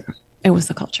brought us through. It was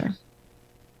the culture.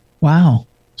 Wow.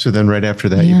 So then right after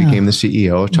that, you became the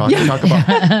CEO. Talk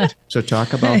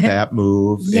about that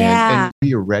move. Yeah. And were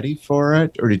you ready for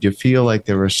it? Or did you feel like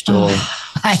there was still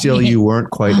you weren't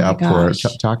quite up for it?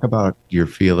 Talk about your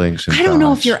feelings and I don't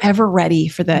know if you're ever ready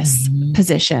for this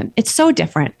position. It's so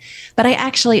different. But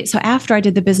so after I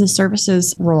did the business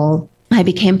services role, I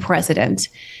became president.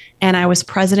 And I was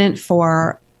president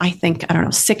for,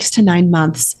 6 to 9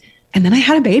 months. And then I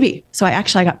had a baby. So I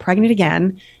got pregnant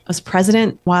again. I was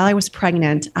president while I was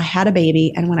pregnant. I had a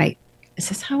baby. And is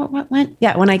this how it went?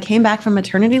 Yeah. When I came back from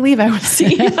maternity leave, I was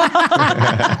CEO.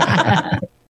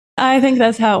 I think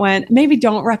that's how it went. Maybe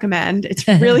don't recommend. It's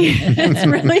really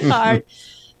hard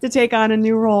to take on a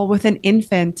new role with an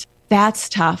infant. That's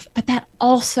tough. But that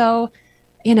also,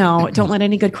 don't let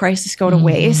any good crisis go to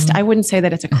waste. I wouldn't say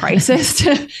that it's a crisis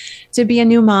to be a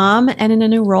new mom and in a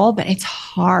new role, but it's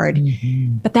hard.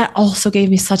 But that also gave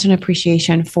me such an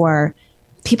appreciation for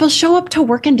people show up to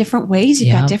work in different ways.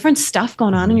 You've got different stuff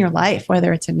going on in your life,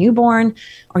 whether it's a newborn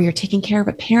or you're taking care of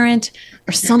a parent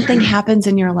or something happens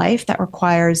in your life that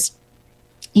requires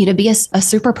you to be a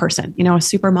super person, a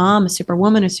super mom, a super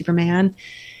woman, a superman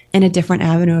in a different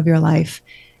avenue of your life.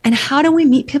 And how do we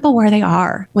meet people where they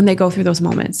are when they go through those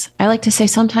moments? I like to say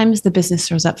sometimes the business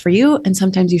shows up for you and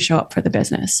sometimes you show up for the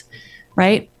business,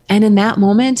 right? And in that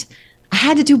moment, I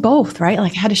had to do both, right?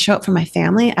 Like I had to show up for my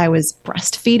family. I was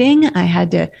breastfeeding. I had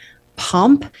to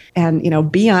pump and,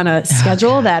 be on a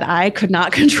schedule that I could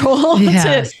not control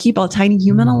to keep a tiny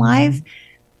human alive.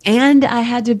 And I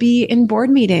had to be in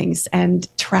board meetings and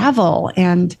travel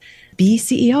and be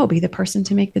CEO, be the person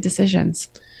to make the decisions.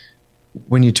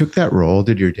 When you took that role,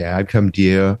 did your dad come to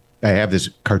you? I have this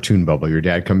cartoon bubble. Your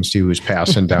dad comes to you, who's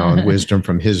passing down wisdom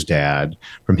from his dad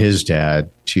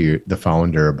to the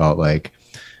founder about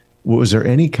was there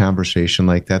any conversation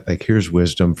like that? Like, here's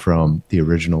wisdom from the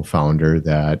original founder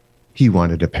that he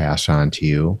wanted to pass on to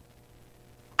you?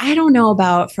 I don't know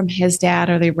about from his dad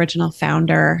or the original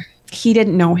founder. He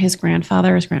didn't know his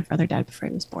grandfather. His grandfather died before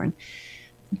he was born.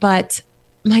 But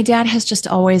my dad has just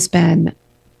always been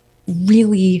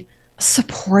really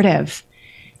supportive.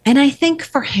 And I think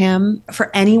for him, for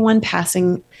anyone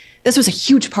passing, this was a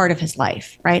huge part of his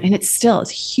life, right? And it's a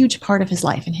huge part of his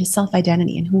life and his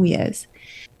self-identity and who he is.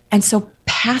 And so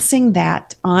passing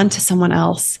that on to someone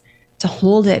else to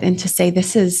hold it and to say,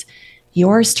 this is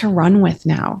yours to run with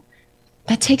now,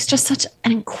 that takes just such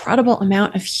an incredible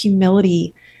amount of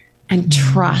humility and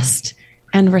trust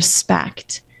and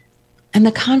respect. And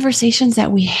the conversations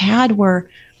that we had were,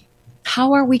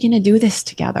 how are we going to do this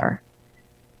together?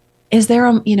 Is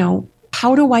there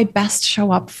how do I best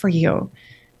show up for you?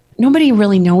 Nobody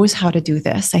really knows how to do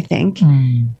this, I think.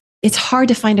 It's hard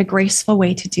to find a graceful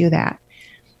way to do that.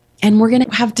 And we're going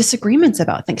to have disagreements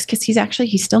about things because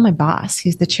he's still my boss.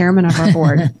 He's the chairman of our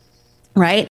board,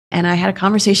 right? And I had a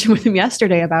conversation with him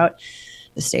yesterday about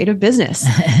the state of business.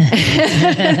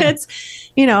 It's,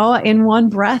 in one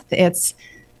breath,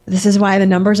 this is why the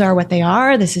numbers are what they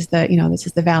are. This is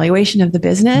the valuation of the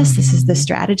business. This is the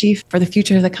strategy for the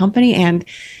future of the company. And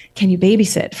can you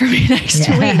babysit for me next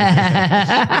week?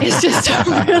 It's just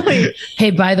really.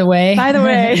 Hey, by the way,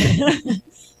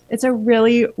 it's a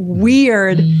really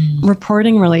weird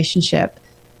reporting relationship,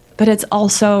 but it's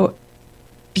also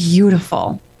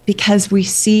beautiful because we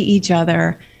see each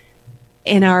other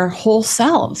in our whole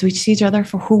selves. We see each other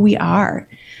for who we are.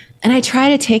 And I try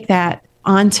to take that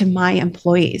onto my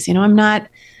employees. I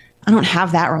don't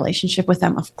have that relationship with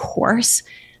them, of course,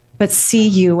 but see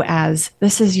you as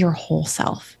this is your whole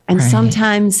self. And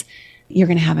sometimes you're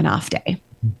going to have an off day.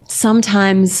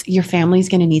 Sometimes your family's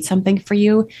going to need something for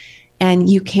you and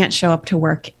you can't show up to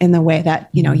work in the way that,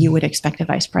 you would expect a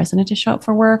vice president to show up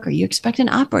for work or you expect an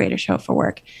operator to show up for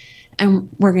work. And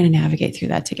we're going to navigate through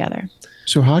that together.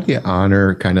 So how do you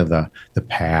honor kind of the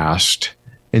past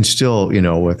and still,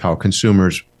 with how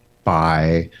consumers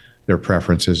buy, their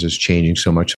preferences is changing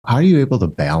so much. How are you able to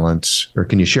balance, or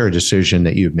can you share a decision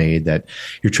that you've made that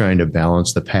you're trying to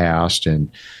balance the past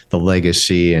and the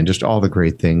legacy and just all the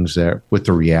great things that with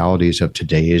the realities of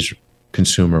today's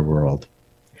consumer world?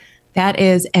 That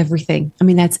is everything.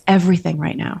 That's everything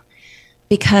right now.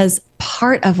 because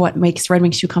part of what makes Red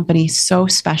Wing Shoe Company so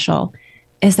special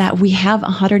is that we have a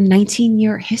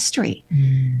 119-year history.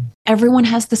 Everyone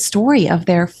has the story of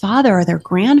their father or their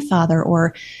grandfather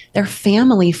or their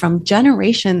family from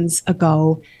generations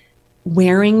ago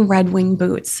wearing Red Wing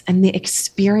boots and the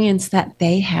experience that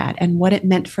they had and what it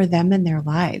meant for them in their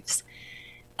lives.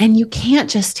 And you can't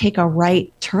just take a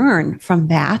right turn from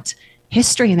that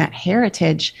history and that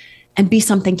heritage and be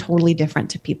something totally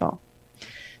different to people.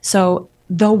 So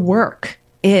the work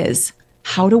is,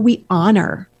 how do we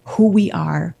honor who we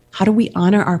are? How do we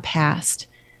honor our past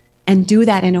and do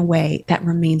that in a way that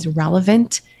remains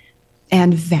relevant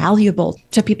and valuable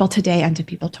to people today and to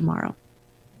people tomorrow?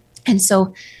 And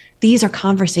so these are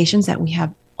conversations that we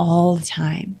have all the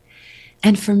time.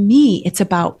 And for me, it's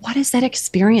about, what is that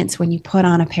experience when you put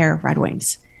on a pair of Red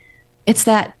Wings? It's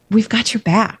that we've got your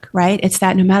back, right? It's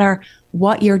that no matter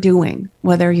what you're doing,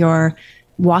 whether you're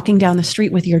walking down the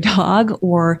street with your dog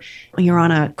or you're on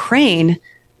a crane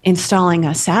installing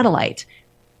a satellite,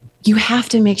 you have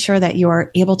to make sure that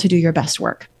you're able to do your best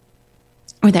work,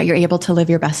 or that you're able to live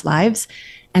your best lives.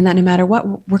 And that no matter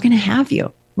what, we're going to have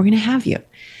you. We're going to have you.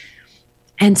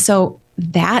 And so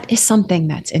that is something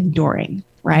that's enduring,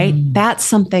 right? That's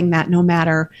something that no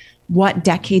matter what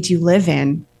decade you live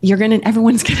in,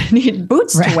 everyone's going to need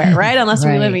boots to wear, right? Unless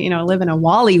we live in a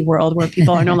Wall-E world where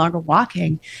people are no longer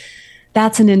walking.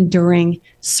 That's an enduring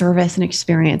service and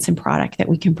experience and product that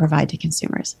we can provide to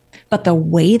consumers. But the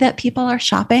way that people are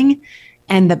shopping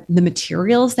and the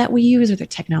materials that we use or the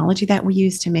technology that we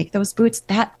use to make those boots,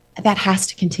 that has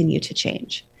to continue to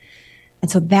change. And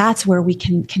so that's where we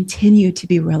can continue to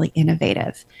be really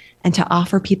innovative and to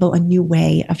offer people a new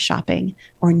way of shopping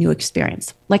or a new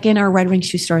experience. Like in our Red Wing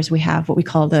shoe stores, we have what we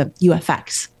call the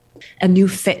UFX, a new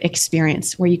fit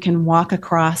experience where you can walk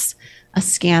across a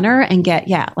scanner and get,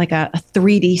 like a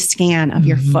 3D scan of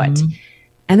your foot.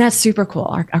 And that's super cool.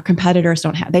 Our competitors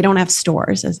don't have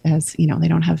stores as you know, they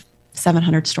don't have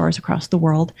 700 stores across the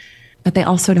world, but they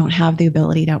also don't have the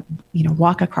ability to,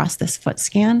 walk across this foot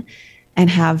scan and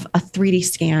have a 3D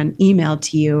scan emailed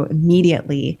to you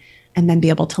immediately, and then be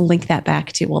able to link that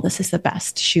back to, well, this is the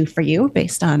best shoe for you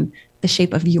based on the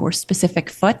shape of your specific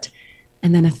foot,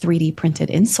 and then a 3D printed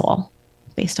insole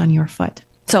based on your foot.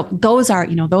 So those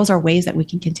are ways that we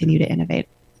can continue to innovate.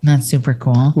 That's super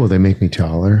cool. Well, they make me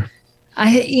taller.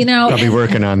 I'll be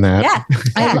working on that.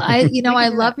 Yeah. I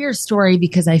love your story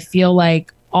because I feel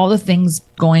like all the things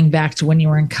going back to when you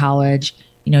were in college,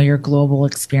 your global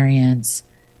experience,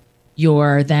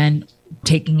 you're then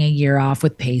taking a year off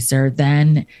with Pacer,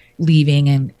 then leaving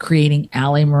and creating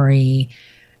Allie Marie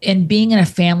and being in a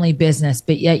family business,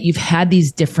 but yet you've had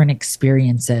these different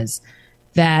experiences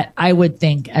that I would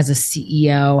think as a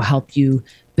CEO help you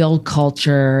build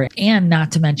culture, and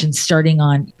not to mention starting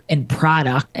on in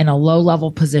product in a low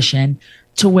level position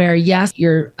to where, yes,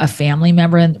 you're a family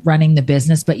member and running the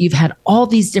business, but you've had all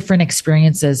these different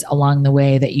experiences along the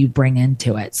way that you bring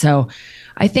into it. So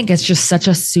I think it's just such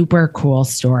a super cool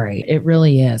story. It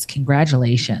really is.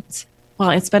 Congratulations. Well,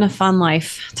 it's been a fun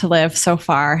life to live so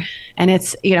far. And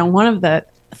it's, one of the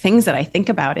things that I think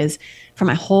about is for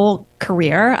my whole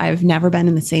career, I've never been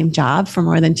in the same job for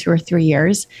more than 2 or 3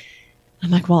 years.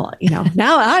 I'm like, well,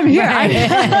 now I'm here.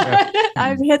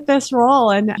 I've hit this role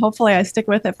and hopefully I stick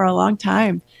with it for a long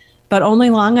time, but only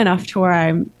long enough to where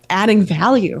I'm adding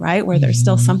value, right? Where there's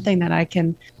still something that I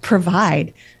can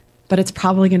provide, but it's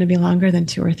probably going to be longer than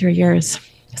 2 or 3 years.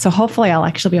 So hopefully I'll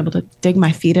actually be able to dig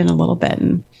my feet in a little bit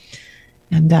and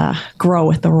grow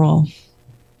with the role.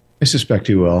 I suspect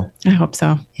you will. I hope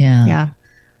so. Yeah.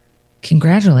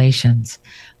 Congratulations.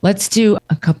 Let's do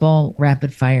a couple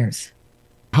rapid fires.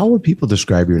 How would people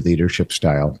describe your leadership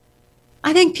style?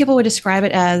 I think people would describe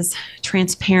it as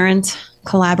transparent,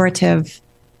 collaborative,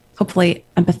 hopefully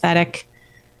empathetic.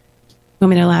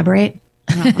 Want me to elaborate?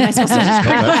 Am I supposed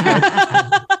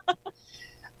to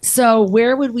So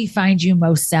where would we find you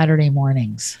most Saturday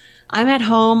mornings? I'm at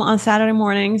home on Saturday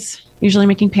mornings, usually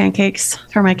making pancakes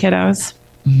for my kiddos.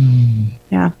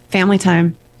 Yeah. Family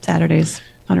time, Saturdays,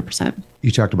 100%.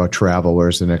 You talked about travel.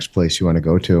 Where's the next place you want to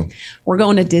go to? We're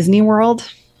going to Disney World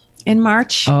in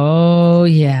March. Oh,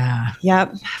 yeah.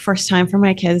 Yep. First time for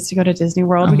my kids to go to Disney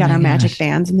World. We got our magic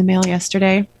bands in the mail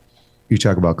yesterday. You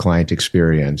talk about client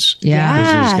experience. Yeah.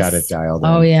 Disney's got it dialed in.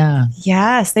 Oh, yeah.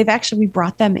 Yes. We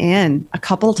brought them in a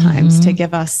couple times to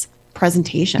give us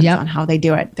presentations on how they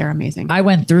do it. They're amazing. I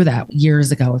went through that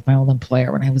years ago with my old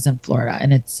employer when I was in Florida,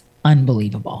 and it's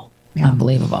unbelievable. Yeah.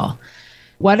 Unbelievable.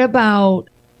 What about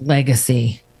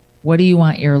legacy? What do you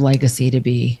want your legacy to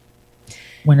be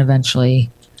when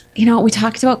eventually? We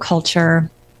talked about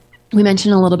culture. We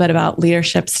mentioned a little bit about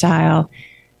leadership style.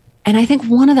 And I think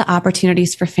one of the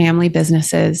opportunities for family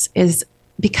businesses is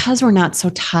because we're not so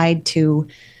tied to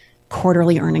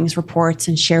quarterly earnings reports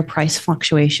and share price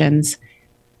fluctuations,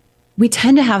 we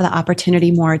tend to have the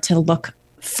opportunity more to look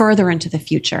further into the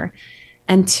future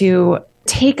and to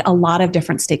take a lot of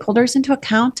different stakeholders into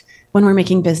account when we're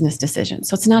making business decisions.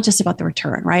 So it's not just about the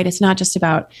return, right? It's not just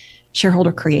about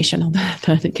shareholder creation, although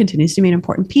that continues to be an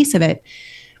important piece of it.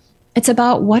 It's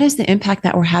about what is the impact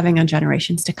that we're having on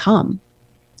generations to come?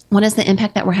 What is the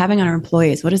impact that we're having on our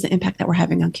employees? What is the impact that we're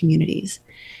having on communities?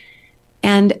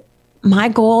 And my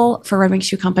goal for Red Wing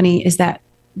Shoe Company is that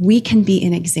we can be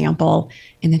an example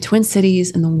in the Twin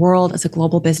Cities, in the world as a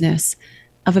global business,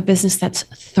 of a business that's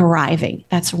thriving,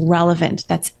 that's relevant,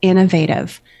 that's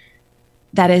innovative,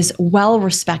 that is well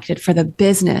respected for the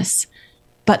business,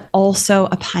 but also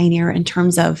a pioneer in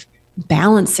terms of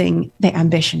balancing the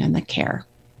ambition and the care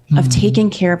of taking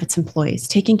care of its employees,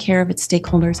 taking care of its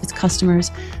stakeholders, its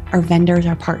customers, our vendors,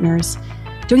 our partners,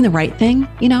 doing the right thing,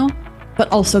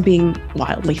 but also being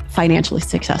wildly financially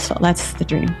successful. That's the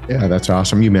dream. Yeah, that's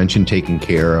awesome. You mentioned taking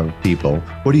care of people.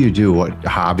 What do you do? What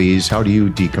hobbies? How do you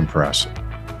decompress?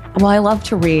 Well, I love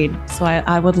to read. So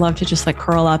I would love to just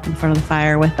curl up in front of the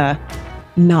fire with a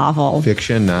novel.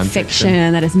 Fiction, nonfiction?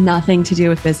 Fiction that has nothing to do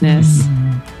with business.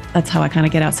 That's how I kind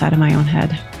of get outside of my own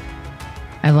head.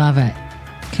 I love it.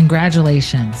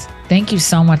 Congratulations. Thank you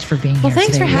so much for being here today. Well,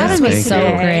 thanks for having me today. This was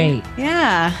so great.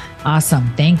 Yeah.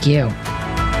 Awesome. Thank you.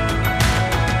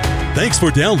 Thanks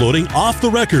for downloading Off the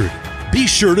Record. Be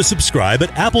sure to subscribe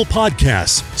at Apple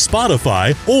Podcasts,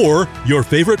 Spotify, or your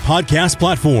favorite podcast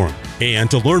platform.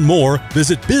 And to learn more,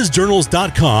 visit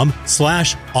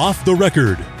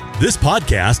bizjournals.com/offtherecord. This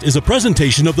podcast is a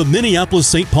presentation of the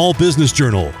Minneapolis-St. Paul Business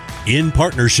Journal in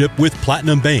partnership with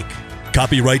Platinum Bank.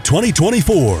 Copyright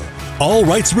 2024. All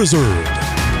rights reserved.